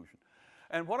psychological conclusion.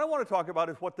 And what I want to talk about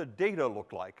is what the data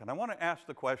look like. And I want to ask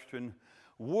the question,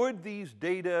 would these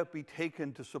data be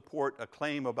taken to support a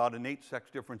claim about innate sex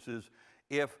differences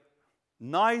if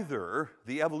neither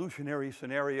the evolutionary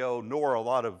scenario nor a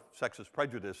lot of sexist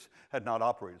prejudice had not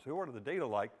operated? So what are the data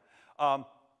like?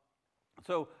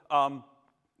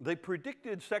 The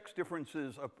predicted sex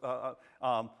differences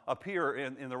appear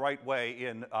in the right way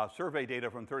in survey data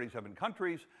from 37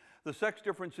 countries. The sex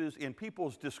differences in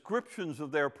people's descriptions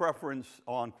of their preference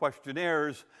on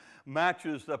questionnaires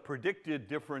matches the predicted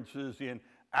differences in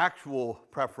actual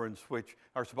preference, which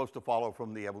are supposed to follow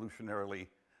from the evolutionarily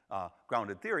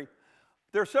grounded theory.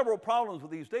 There are several problems with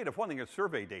these data. One thing is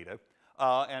survey data,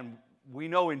 and we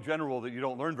know in general that you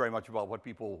don't learn very much about what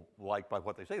people like by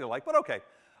what they say they like, but okay.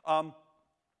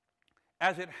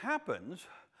 As it happens,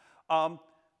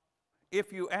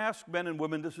 if you ask men and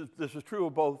women, this is true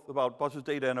of both about Buzz's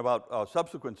data and about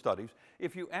subsequent studies,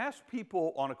 if you ask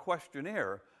people on a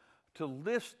questionnaire to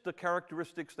list the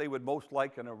characteristics they would most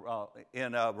like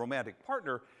in a romantic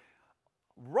partner,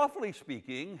 roughly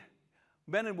speaking,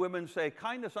 men and women say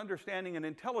kindness, understanding, and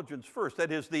intelligence first.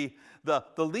 That is, the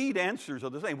lead answers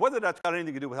are the same. Whether that's got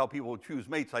anything to do with how people choose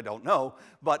mates, I don't know.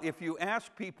 But if you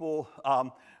ask people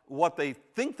what they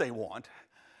think they want,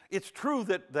 it's true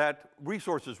that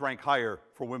resources rank higher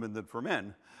for women than for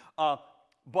men.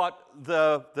 But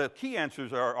the key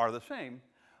answers are the same.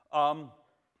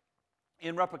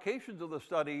 In replications of the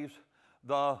studies,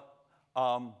 I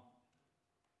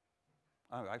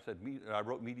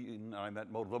wrote median, and I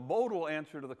meant modal. The modal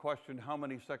answer to the question, how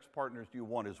many sex partners do you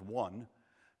want, is 1,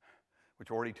 which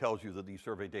already tells you that these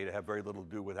survey data have very little to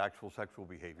do with actual sexual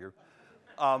behavior.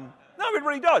 No, it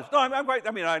really does. No, I'm quite.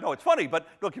 I mean, I know it's funny, but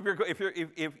look,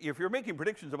 if you're making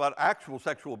predictions about actual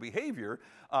sexual behavior,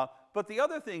 but the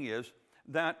other thing is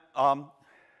that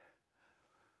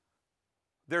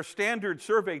there's standard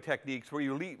survey techniques where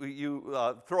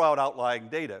you throw out outlying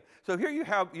data. So here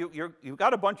you've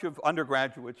got a bunch of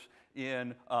undergraduates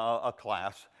in a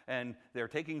class, and they're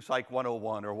taking Psych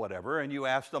 101 or whatever, and you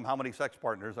ask them how many sex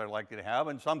partners they're likely to have,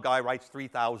 and some guy writes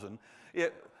 3,000.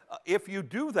 If you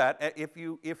do that, if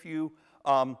you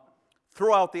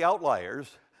throw out the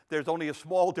outliers, there's only a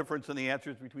small difference in the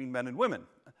answers between men and women.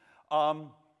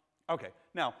 Okay,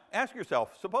 now ask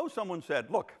yourself, suppose someone said,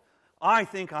 look, I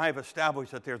think I've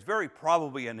established that there's very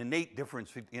probably an innate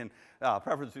difference in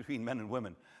preference between men and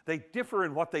women. They differ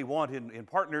in what they want in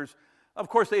partners. Of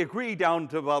course, they agree down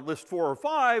to about list 4 or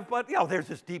 5, but there's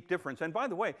this deep difference. And by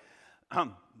the way,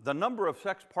 the number of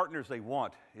sex partners they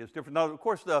want is different. Now, of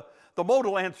course, the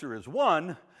modal answer is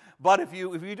 1, but if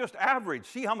you just average,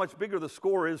 see how much bigger the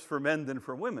score is for men than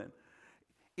for women.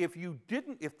 If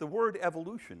the word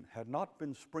evolution had not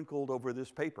been sprinkled over this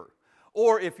paper,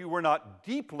 or if you were not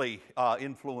deeply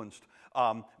influenced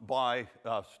by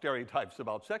stereotypes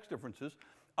about sex differences,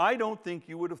 I don't think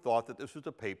you would have thought that this was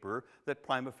a paper that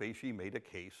prima facie made a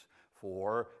case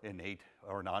for innate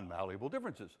or non-malleable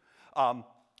differences.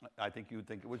 I think you would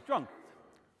think it was junk.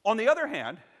 On the other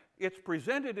hand, it's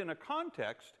presented in a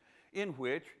context in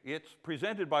which it's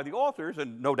presented by the authors,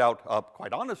 and no doubt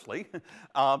quite honestly,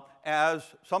 as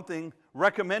something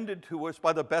recommended to us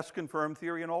by the best confirmed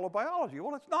theory in all of biology.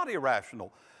 Well, it's not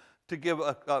irrational to give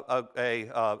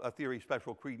a theory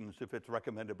special credence if it's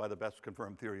recommended by the best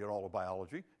confirmed theory in all of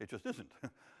biology. It just isn't.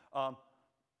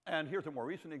 And here's a more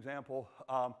recent example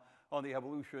on the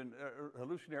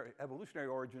evolutionary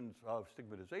origins of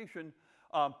stigmatization.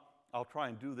 I'll try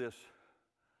and do this.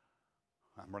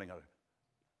 I'm running out of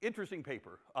interesting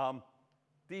paper.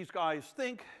 These guys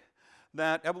think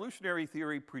that evolutionary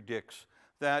theory predicts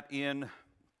that in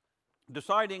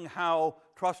deciding how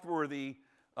trustworthy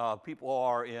people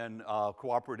are in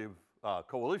cooperative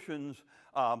coalitions,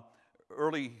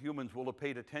 early humans will have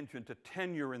paid attention to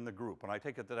tenure in the group. And I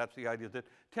take it that that's the idea that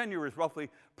tenure is roughly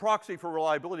proxy for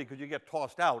reliability because you get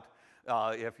tossed out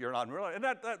if you're not reliable.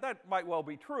 And that might well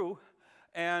be true.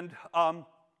 And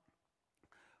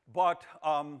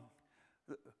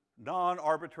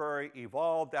non-arbitrary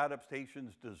evolved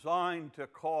adaptations designed to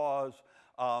cause,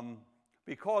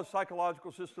 because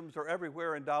psychological systems are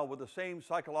everywhere endowed with the same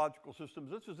psychological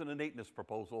systems. This is an innateness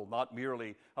proposal, not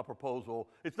merely a proposal.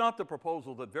 It's not the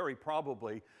proposal that very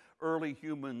probably early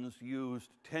humans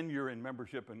used tenure and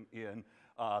membership in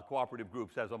cooperative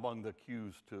groups as among the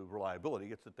cues to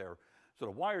reliability. It's that they're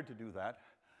sort of wired to do that.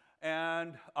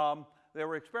 And there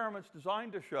were experiments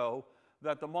designed to show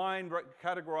that the mind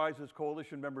categorizes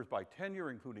coalition members by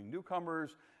tenure, including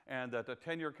newcomers, and that the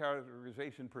tenure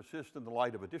categorization persists in the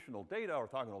light of additional data,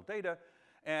 orthogonal data,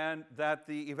 and that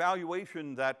the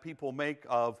evaluation that people make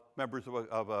of members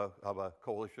of a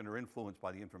coalition are influenced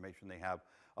by the information they have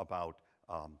about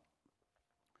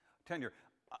tenure.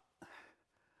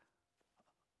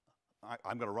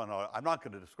 I'm going to run out. I'm not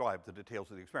going to describe the details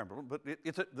of the experiment, but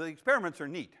the experiments are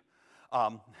neat.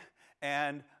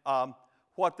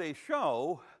 What they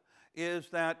show is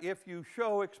that if you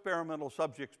show experimental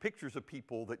subjects pictures of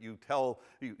people that you tell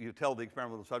the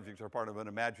experimental subjects are part of an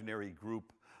imaginary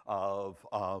group of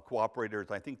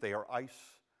cooperators, I think they are ICE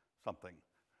something.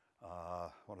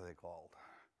 What are they called?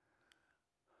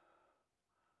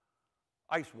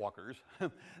 ICE walkers.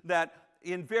 That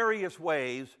in various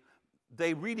ways,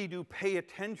 they really do pay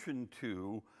attention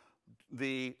to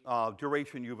the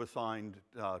duration you've assigned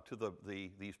to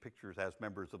these pictures as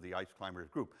members of the ice climbers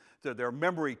group. So there are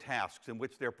memory tasks in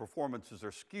which their performances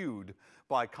are skewed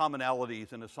by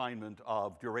commonalities and assignment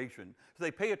of duration. So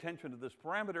they pay attention to this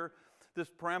parameter. This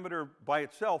parameter by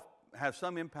itself has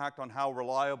some impact on how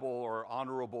reliable or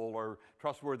honorable or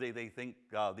trustworthy they think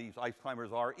these ice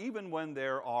climbers are, even when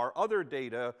there are other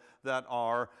data that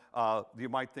are, you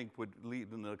might think would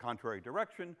lead in the contrary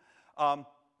direction.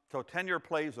 So tenure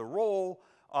plays a role.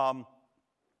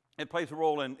 It plays a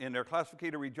role in their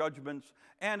classificatory judgments,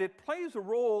 and it plays a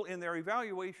role in their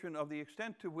evaluation of the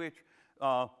extent to which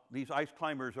these ice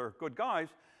climbers are good guys,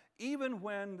 even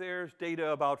when there's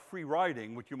data about free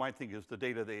riding, which you might think is the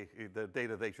data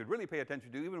they should really pay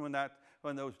attention to, even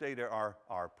when those data are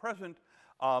present.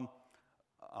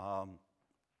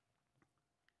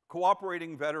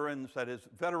 Cooperating veterans, that is,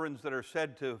 veterans that are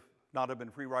said to not have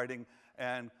been free riding,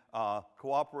 and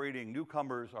cooperating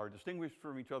newcomers are distinguished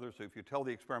from each other. So if you tell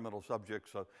the experimental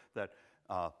subjects that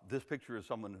This picture is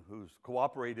someone who's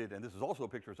cooperated, and this is also a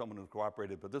picture of someone who's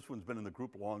cooperated, but this one's been in the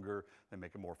group longer. They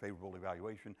make a more favorable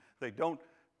evaluation. They don't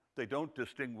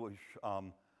distinguish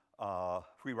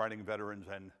free-riding veterans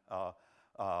and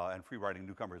free-riding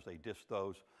newcomers. They diss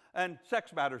those. And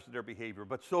sex matters to their behavior,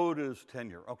 but so does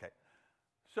tenure. Okay,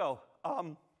 so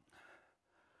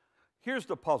here's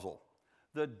the puzzle.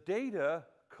 The data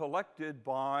collected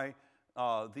by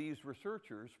these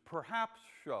researchers perhaps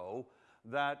show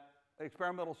that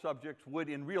experimental subjects would,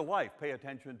 in real life, pay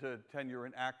attention to tenure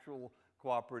in actual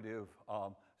cooperative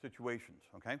situations,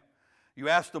 okay? You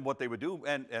ask them what they would do,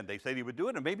 and they say they would do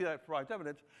it, and maybe that provides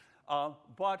evidence,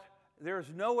 but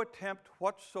there's no attempt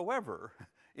whatsoever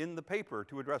in the paper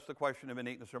to address the question of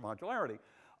innateness or modularity.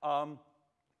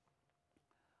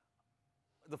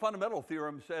 The fundamental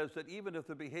theorem says that even if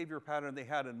the behavior pattern they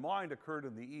had in mind occurred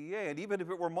in the EEA, and even if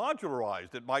it were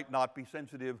modularized, it might not be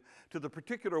sensitive to the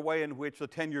particular way in which the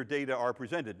tenure data are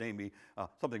presented, namely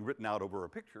something written out over a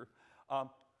picture.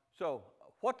 So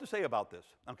what to say about this?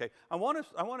 Okay, I want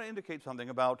to indicate something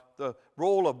about the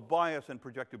role of bias and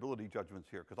projectability judgments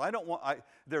here, because I don't want,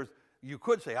 you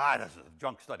could say, this is a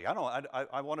junk study.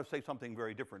 I want to say something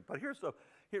very different. But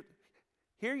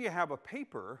here you have a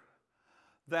paper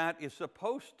that is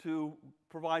supposed to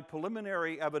provide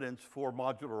preliminary evidence for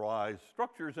modularized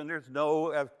structures, and there's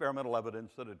no experimental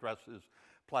evidence that addresses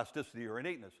plasticity or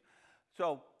innateness.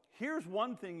 So here's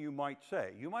one thing you might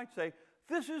say. You might say,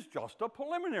 this is just a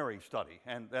preliminary study,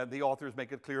 and the authors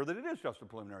make it clear that it is just a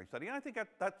preliminary study, and I think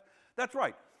that's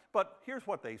right. But here's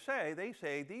what they say. They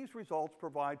say these results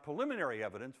provide preliminary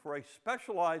evidence for a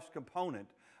specialized component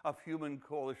of human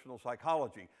coalitional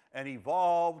psychology, an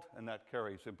evolved, and that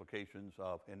carries implications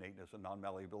of innateness and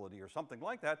non-malleability or something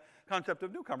like that, concept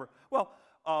of newcomer. Well,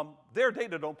 their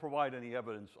data don't provide any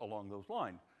evidence along those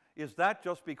lines. Is that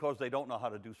just because they don't know how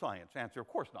to do science? Answer, of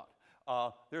course not.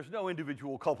 There's no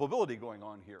individual culpability going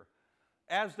on here.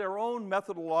 As their own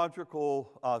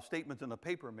methodological statements in the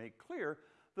paper make clear,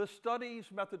 the study's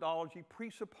methodology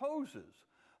presupposes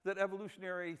that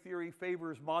evolutionary theory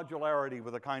favors modularity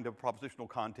with a kind of propositional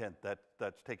content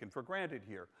that's taken for granted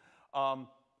here.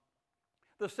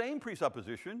 The same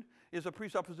presupposition is a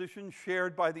presupposition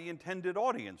shared by the intended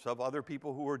audience of other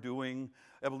people who are doing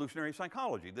evolutionary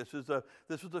psychology. This is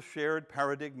a shared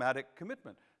paradigmatic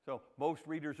commitment. So most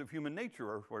readers of Human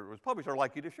Nature, where it was published, are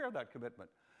likely to share that commitment.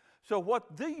 So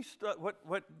what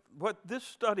this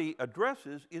study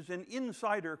addresses is an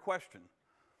insider question.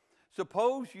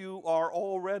 Suppose you are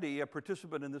already a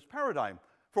participant in this paradigm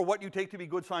for what you take to be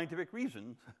good scientific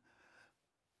reasons.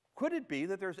 Could it be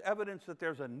that there's evidence that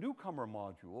there's a newcomer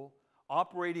module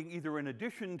operating either in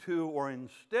addition to or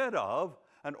instead of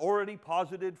an already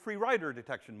posited free rider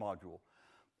detection module?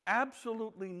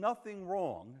 Absolutely nothing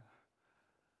wrong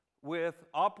with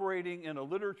operating in a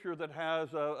literature that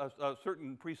has a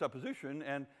certain presupposition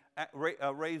and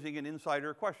raising an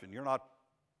insider question. You're not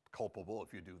culpable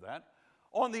if you do that.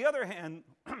 On the other hand,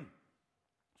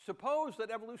 suppose that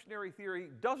evolutionary theory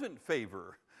doesn't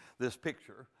favor this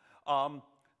picture,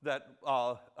 that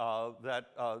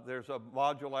there's a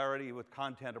modularity with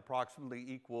content approximately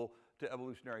equal to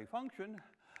evolutionary function,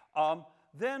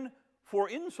 then for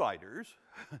insiders,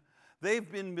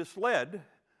 they've been misled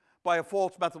by a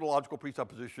false methodological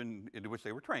presupposition into which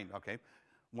they were trained, okay?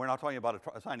 We're not talking about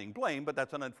assigning blame, but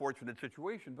that's an unfortunate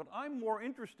situation. But I'm more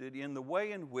interested in the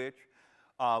way in which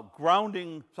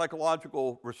grounding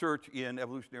psychological research in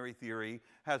evolutionary theory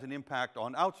has an impact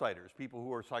on outsiders, people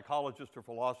who are psychologists or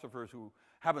philosophers who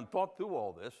haven't thought through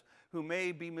all this, who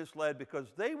may be misled because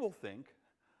they will think,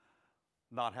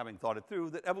 not having thought it through,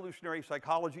 that evolutionary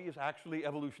psychology is actually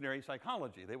evolutionary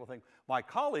psychology. They will think, my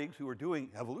colleagues who are doing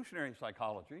evolutionary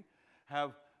psychology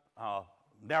have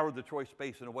narrowed the choice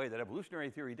space in a way that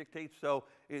evolutionary theory dictates, so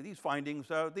these findings,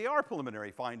 they are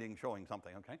preliminary findings showing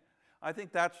something, okay? I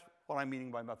think that's what I'm meaning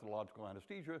by methodological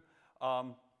anesthesia.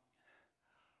 I'm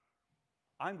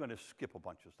going to skip a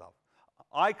bunch of stuff.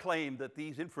 I claim that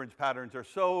these inference patterns are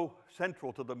so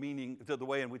central to the meaning, to the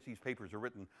way in which these papers are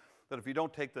written, that if you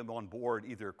don't take them on board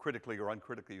either critically or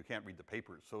uncritically, you can't read the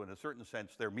papers. So in a certain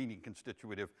sense, they're meaning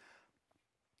constitutive.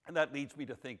 And that leads me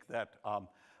to think that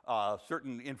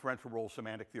certain inferential role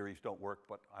semantic theories don't work,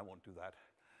 but I won't do that.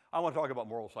 I want to talk about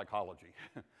moral psychology.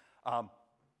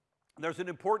 There's an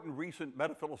important recent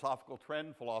metaphilosophical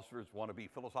trend. Philosophers want to be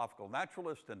philosophical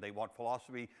naturalists, and they want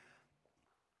philosophy.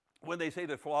 When they say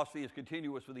that philosophy is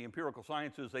continuous with the empirical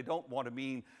sciences, they don't want to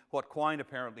mean what Quine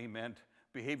apparently meant,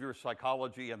 behavior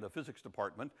psychology and the physics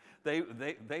department. They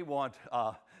want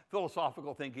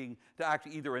philosophical thinking to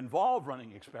actually either involve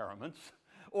running experiments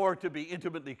or to be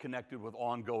intimately connected with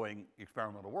ongoing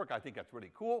experimental work. I think that's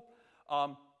really cool.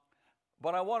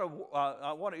 But I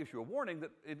want to issue a warning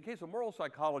that in case of moral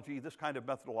psychology, this kind of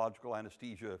methodological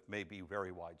anesthesia may be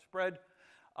very widespread.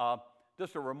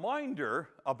 Just a reminder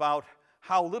about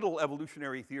how little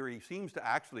evolutionary theory seems to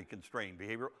actually constrain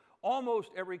behavior. Almost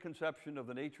every conception of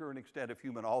the nature and extent of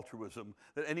human altruism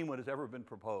that anyone has ever been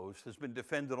proposed has been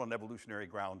defended on evolutionary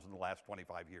grounds in the last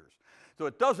 25 years. So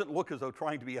it doesn't look as though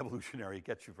trying to be evolutionary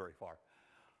gets you very far.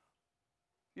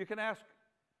 You can ask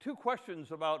two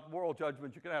questions about moral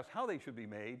judgments. You can ask how they should be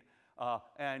made,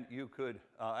 and you could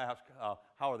ask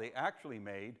how are they actually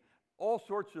made. All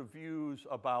sorts of views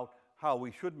about how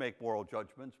we should make moral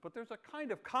judgments, but there's a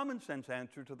kind of common sense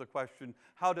answer to the question,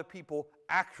 how do people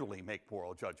actually make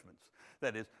moral judgments?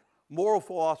 That is, moral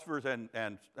philosophers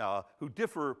who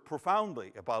differ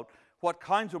profoundly about what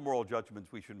kinds of moral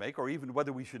judgments we should make, or even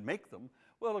whether we should make them,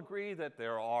 will agree that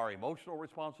there are emotional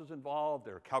responses involved,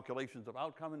 there are calculations of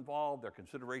outcome involved, there are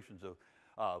considerations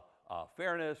of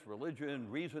fairness, religion,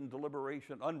 reason,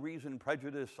 deliberation, unreasoned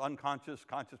prejudice, unconscious,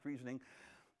 conscious reasoning.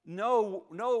 No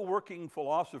working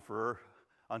philosopher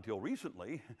until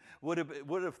recently would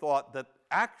have thought that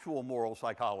actual moral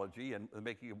psychology and the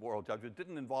making of moral judgment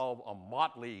didn't involve a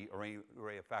motley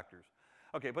array of factors.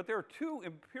 Okay, but there are two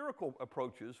empirical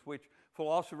approaches which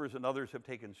philosophers and others have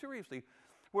taken seriously,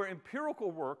 where empirical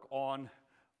work on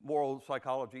moral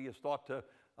psychology is thought to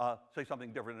say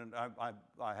something different. And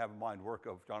I have in mind work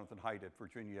of Jonathan Haidt at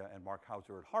Virginia and Mark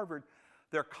Hauser at Harvard.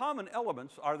 Their common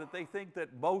elements are that they think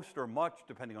that most or much,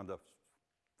 depending on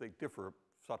they differ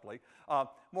subtly,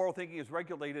 moral thinking is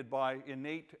regulated by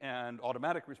innate and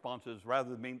automatic responses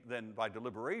rather than by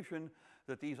deliberation,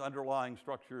 that these underlying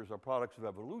structures are products of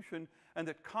evolution, and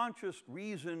that conscious,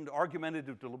 reasoned,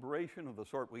 argumentative deliberation of the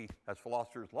sort we, as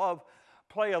philosophers, love,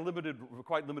 play a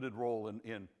quite limited role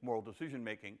in moral decision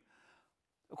making.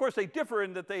 Of course, they differ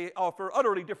in that they offer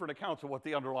utterly different accounts of what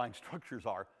the underlying structures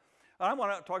are. And I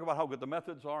want to talk about how good the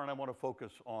methods are, and I want to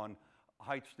focus on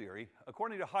Haidt's theory.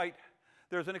 According to Haidt,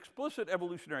 there's an explicit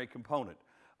evolutionary component.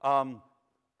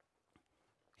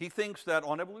 He thinks that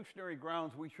on evolutionary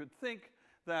grounds, we should think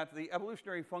that the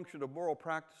evolutionary function of moral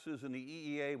practices in the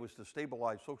EEA was to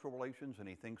stabilize social relations, and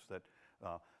he thinks that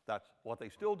that's what they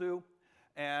still do.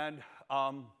 And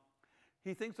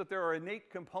he thinks that there are innate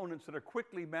components that are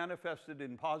quickly manifested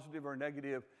in positive or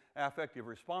negative affective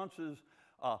responses.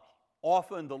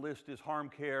 Often the list is harm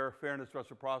care, fairness,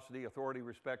 reciprocity, authority,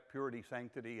 respect, purity,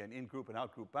 sanctity, and in-group and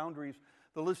out-group boundaries.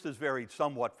 The list has varied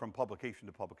somewhat from publication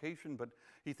to publication, but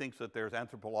he thinks that there's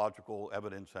anthropological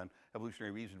evidence and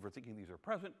evolutionary reason for thinking these are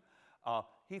present.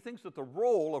 He thinks that the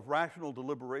role of rational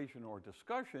deliberation or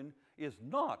discussion is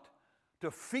not to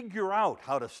figure out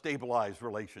how to stabilize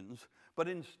relations, but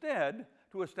instead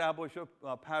to establish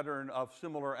a pattern of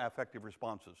similar affective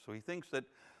responses. So he thinks that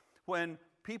when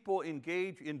people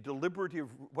engage in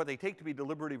what they take to be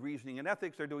deliberative reasoning and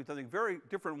ethics, they're doing something very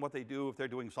different from what they do if they're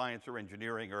doing science or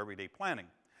engineering or everyday planning.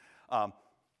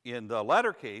 In the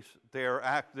latter case, their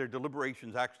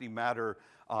deliberations actually matter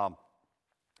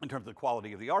in terms of the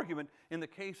quality of the argument. In the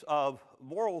case of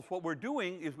morals, what we're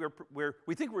doing is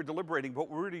we think we're deliberating, but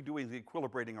what we're really doing is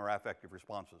equilibrating our affective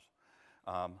responses.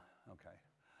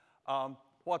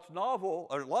 What's novel,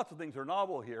 or lots of things are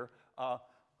novel here.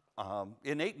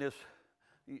 Innateness,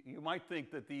 you might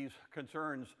think that these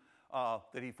concerns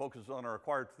that he focuses on are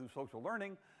acquired through social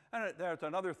learning. And there's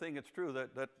another thing, it's true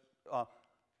that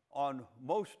on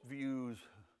most views,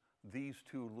 these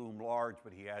two loom large,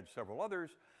 but he adds several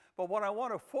others. But what I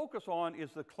want to focus on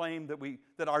is the claim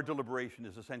that our deliberation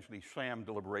is essentially sham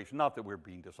deliberation, not that we're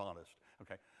being dishonest.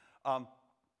 Okay.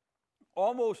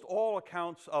 Almost all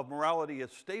accounts of morality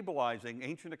as stabilizing,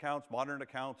 ancient accounts, modern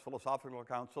accounts, philosophical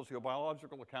accounts,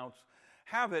 sociobiological accounts,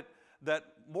 have it that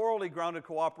morally grounded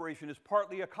cooperation is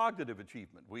partly a cognitive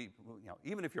achievement.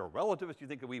 Even if you're a relativist, you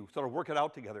think that we sort of work it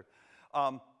out together.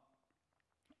 Haidt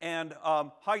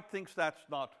thinks that's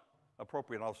not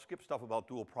appropriate. I'll skip stuff about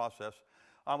dual process.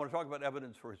 I want to talk about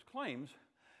evidence for his claims.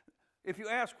 If you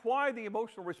ask why the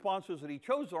emotional responses that he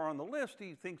chose are on the list,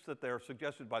 he thinks that they're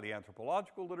suggested by the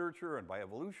anthropological literature and by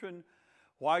evolution.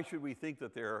 Why should we think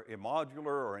that they're immodular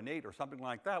or innate or something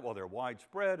like that? Well, they're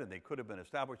widespread and they could have been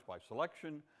established by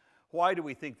selection. Why do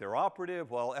we think they're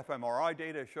operative? Well, fMRI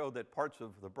data show that parts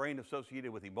of the brain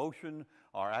associated with emotion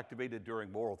are activated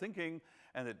during moral thinking,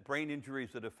 and that brain injuries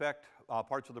that affect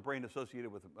parts of the brain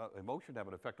associated with emotion have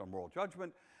an effect on moral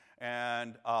judgment.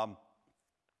 And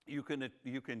you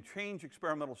can change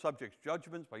experimental subjects'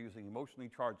 judgments by using emotionally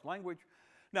charged language.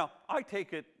 Now, I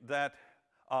take it that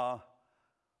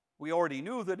we already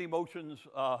knew that emotions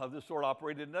of this sort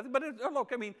operated, but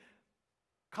look, I mean,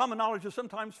 common knowledge is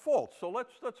sometimes false. So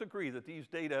let's agree that these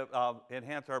data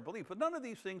enhance our belief. But none of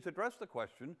these things address the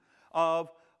question of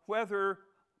whether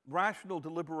rational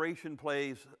deliberation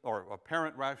plays, or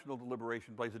apparent rational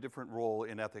deliberation plays a different role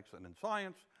in ethics and in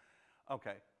science.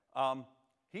 Okay.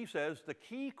 He says the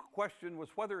key question was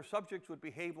whether subjects would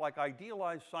behave like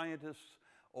idealized scientists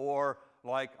or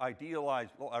like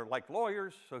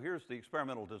lawyers. So here's the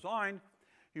experimental design.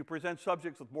 You present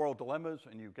subjects with moral dilemmas,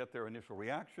 and you get their initial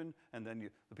reaction, and then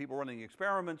the people running the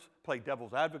experiments play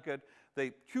devil's advocate.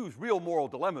 They choose real moral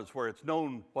dilemmas where it's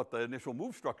known what the initial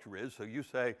move structure is. So you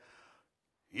say,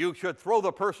 you should throw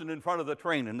the person in front of the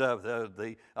train, and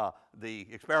the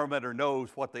experimenter knows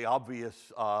what the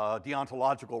obvious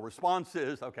deontological response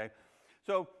is. Okay,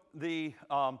 so the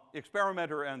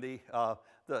experimenter and the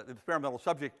experimental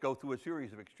subject go through a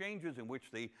series of exchanges in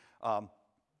which the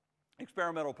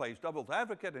experimental plays devil's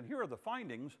advocate, and here are the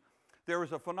findings. There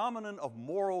is a phenomenon of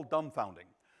moral dumbfounding.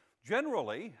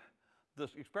 Generally, the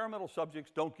experimental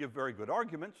subjects don't give very good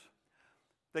arguments.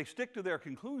 They stick to their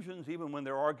conclusions even when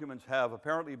their arguments have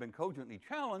apparently been cogently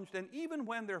challenged, and even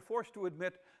when they're forced to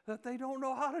admit that they don't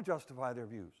know how to justify their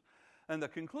views. And the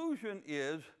conclusion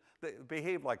is they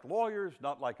behave like lawyers,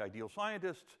 not like ideal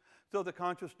scientists, so the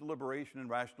conscious deliberation and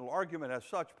rational argument as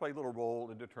such play little role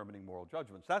in determining moral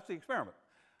judgments. That's the experiment.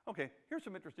 Okay, here's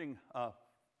some interesting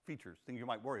features, things you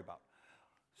might worry about.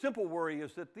 Simple worry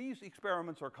is that these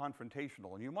experiments are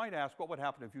confrontational, and you might ask what would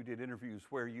happen if you did interviews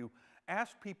where you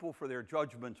ask people for their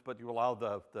judgments, but you allow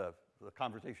the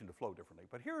conversation to flow differently.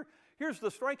 But here's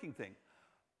the striking thing.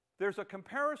 There's a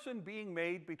comparison being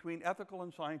made between ethical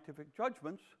and scientific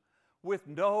judgments with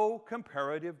no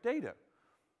comparative data.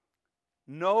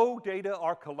 No data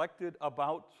are collected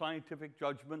about scientific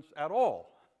judgments at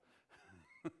all.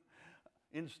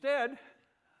 Instead,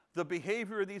 the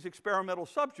behavior of these experimental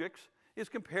subjects is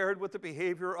compared with the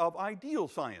behavior of ideal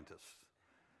scientists.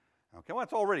 Okay, well,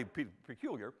 that's already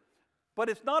peculiar, but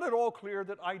it's not at all clear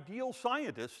that ideal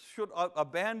scientists should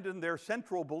abandon their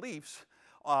central beliefs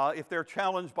if they're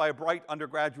challenged by a bright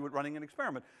undergraduate running an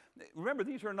experiment. Remember,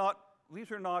 these are not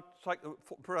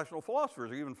professional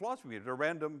philosophers or even philosophy majors. They're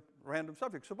random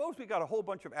subjects. Suppose we got a whole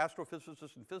bunch of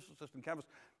astrophysicists and physicists and chemists,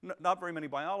 not very many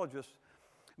biologists.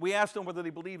 We asked them whether they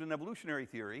believed in evolutionary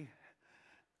theory,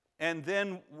 and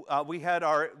then we had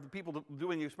the people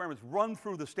doing the experiments run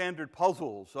through the standard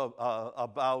puzzles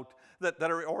that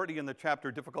are already in the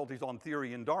chapter Difficulties on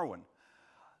Theory in Darwin.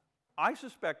 I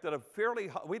suspect that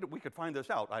we could find this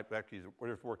out. Actually,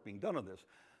 there's work being done on this.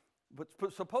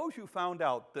 But suppose you found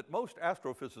out that most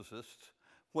astrophysicists,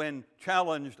 when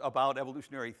challenged about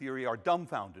evolutionary theory, are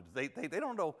dumbfounded. They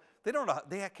don't know.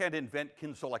 They can't invent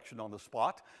kin selection on the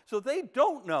spot, so they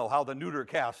don't know how the neuter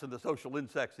caste and the social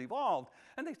insects evolved.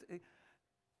 And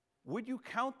would you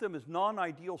count them as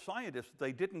non-ideal scientists if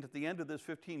they didn't, at the end of this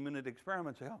 15-minute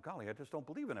experiment, say, "Oh golly, I just don't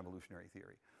believe in evolutionary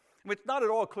theory"? I mean, it's not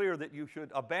at all clear that you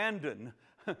should abandon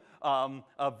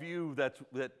a view that's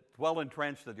well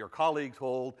entrenched that your colleagues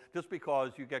hold just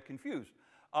because you get confused.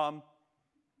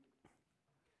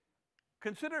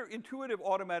 Consider intuitive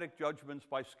automatic judgments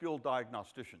by skilled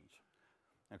diagnosticians.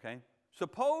 Okay?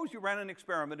 Suppose you ran an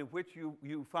experiment in which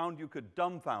you found you could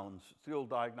dumbfound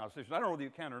skilled diagnosticians. I don't know whether you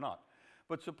can or not.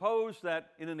 But suppose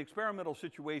that in an experimental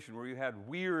situation where you had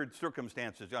weird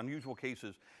circumstances, unusual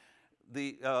cases,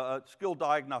 the skilled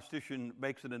diagnostician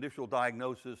makes an initial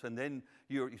diagnosis, and then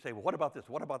you say, well, what about this?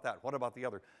 What about that? What about the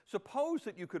other? Suppose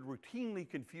that you could routinely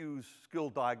confuse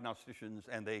skilled diagnosticians,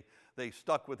 and they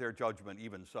stuck with their judgment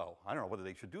even so. I don't know whether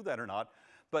they should do that or not,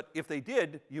 but if they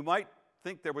did, you might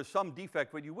think there was some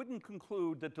defect, but you wouldn't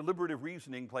conclude that deliberative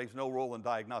reasoning plays no role in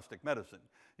diagnostic medicine.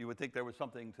 You would think there was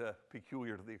something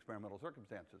peculiar to the experimental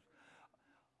circumstances.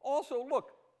 Also,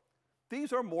 look,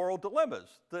 these are moral dilemmas.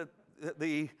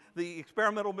 The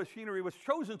experimental machinery was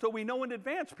chosen so we know in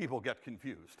advance people get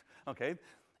confused. Okay?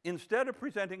 Instead of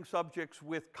presenting subjects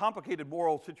with complicated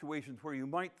moral situations where you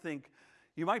might think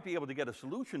you might be able to get a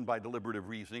solution by deliberative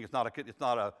reasoning, it's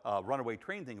not a runaway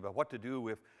train thing about what to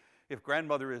do if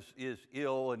grandmother is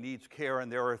ill and needs care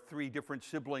and there are 3 different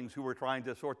siblings who are trying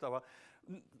to sort them out.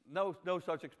 No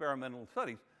such experimental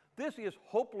studies. This is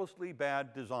hopelessly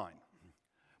bad design.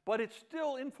 But it's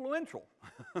still influential.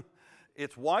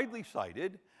 It's widely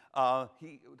cited.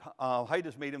 Haidt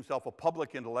has made himself a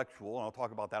public intellectual, and I'll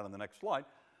talk about that on the next slide.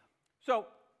 So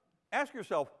ask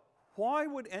yourself, why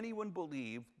would anyone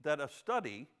believe that a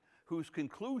study whose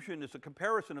conclusion is a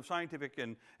comparison of scientific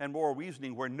and moral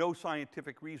reasoning where no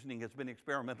scientific reasoning has been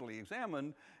experimentally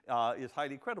examined is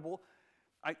highly credible?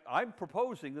 I'm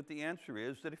proposing that the answer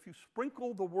is that if you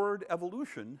sprinkle the word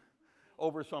evolution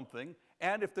over something,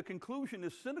 and if the conclusion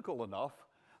is cynical enough,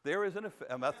 There is a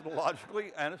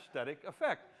methodologically anesthetic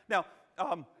effect. Now,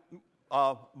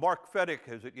 Mark Fedek,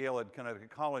 who's at Yale at Connecticut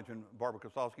College, and Barbara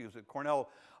Kosowski, who's at Cornell,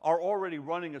 are already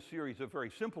running a series of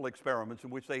very simple experiments in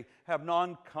which they have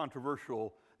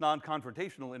non-controversial,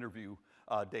 non-confrontational interview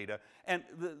data. And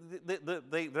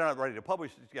they're not ready to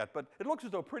publish this yet, but it looks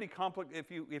as though pretty complicated,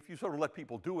 if you sort of let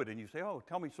people do it and you say, oh,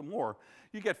 tell me some more,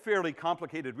 you get fairly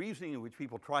complicated reasoning in which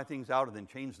people try things out and then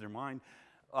change their mind.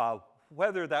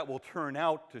 Whether that will turn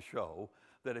out to show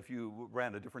that if you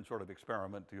ran a different sort of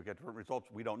experiment, you get different results,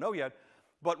 we don't know yet.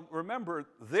 But remember,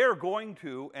 they're going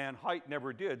to, and Haidt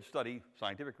never did, study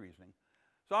scientific reasoning.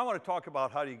 So I want to talk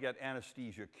about how do you get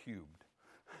anesthesia cubed.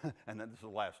 And then this is the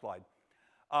last slide.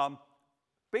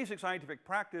 Basic scientific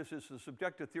practice is to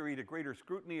subject a theory to greater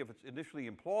scrutiny if it's initially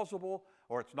implausible,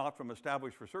 or it's not from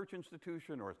established research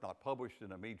institution, or it's not published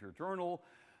in a major journal.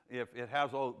 If it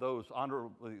has all those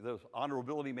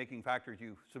honorability-making factors,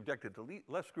 you subject it to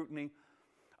less scrutiny.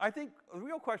 I think the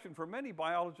real question for many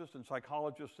biologists and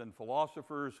psychologists and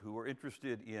philosophers who are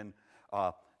interested in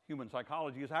human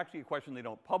psychology is actually a question they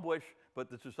don't publish, but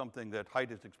this is something that Haidt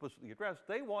has explicitly addressed.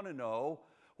 They want to know,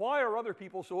 why are other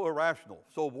people so irrational,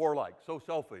 so warlike, so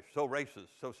selfish, so racist,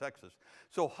 so sexist?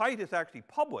 So Haidt has actually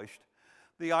published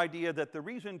the idea that the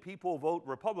reason people vote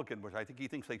Republican, which I think he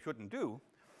thinks they shouldn't do,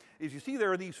 is you see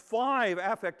there are these 5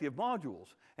 affective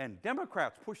modules, and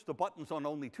Democrats push the buttons on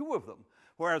only 2 of them,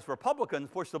 whereas Republicans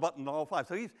push the button on all 5.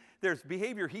 So there's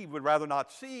behavior he would rather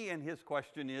not see, and his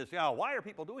question is, yeah, why are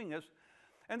people doing this?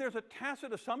 And there's a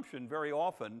tacit assumption very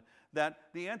often that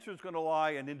the answer is going to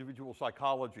lie in individual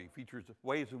psychology, features,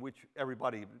 ways in which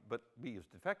everybody but me is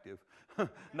defective,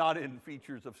 not in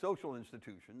features of social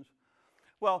institutions.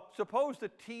 Well, suppose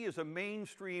that T is a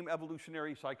mainstream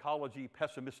evolutionary psychology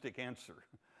pessimistic answer.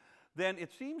 Then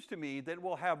it seems to me that it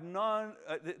will have none,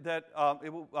 it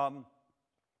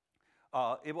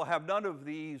will have none of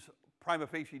these prima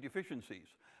facie deficiencies.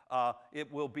 It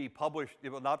will be published, it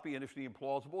will not be initially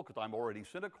implausible because I'm already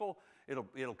cynical.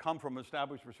 It'll come from an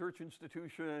established research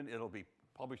institution. It'll be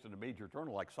published in a major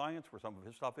journal like Science, where some of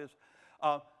his stuff is.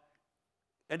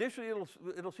 Initially,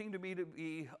 it'll seem to me to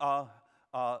be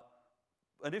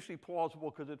initially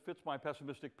plausible because it fits my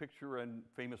pessimistic picture, and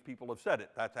famous people have said it.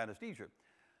 That's anesthesia.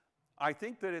 I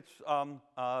think that it's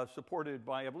supported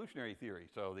by evolutionary theory,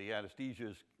 so the anesthesia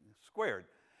is squared.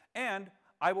 And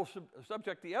I will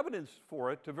subject the evidence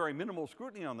for it to very minimal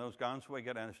scrutiny on those grounds, so I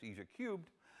get anesthesia cubed.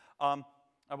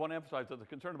 I want to emphasize that the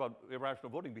concern about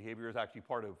irrational voting behavior is actually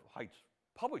part of Haidt's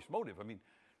published motive. I mean,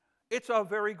 it's a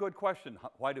very good question.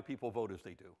 Why do people vote as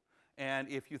they do? And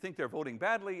if you think they're voting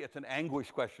badly, it's an anguish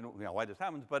question, you know, why this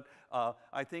happens. But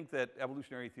I think that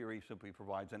evolutionary theory simply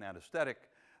provides an anesthetic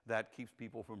that keeps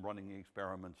people from running the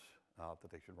experiments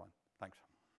that they should run. Thanks.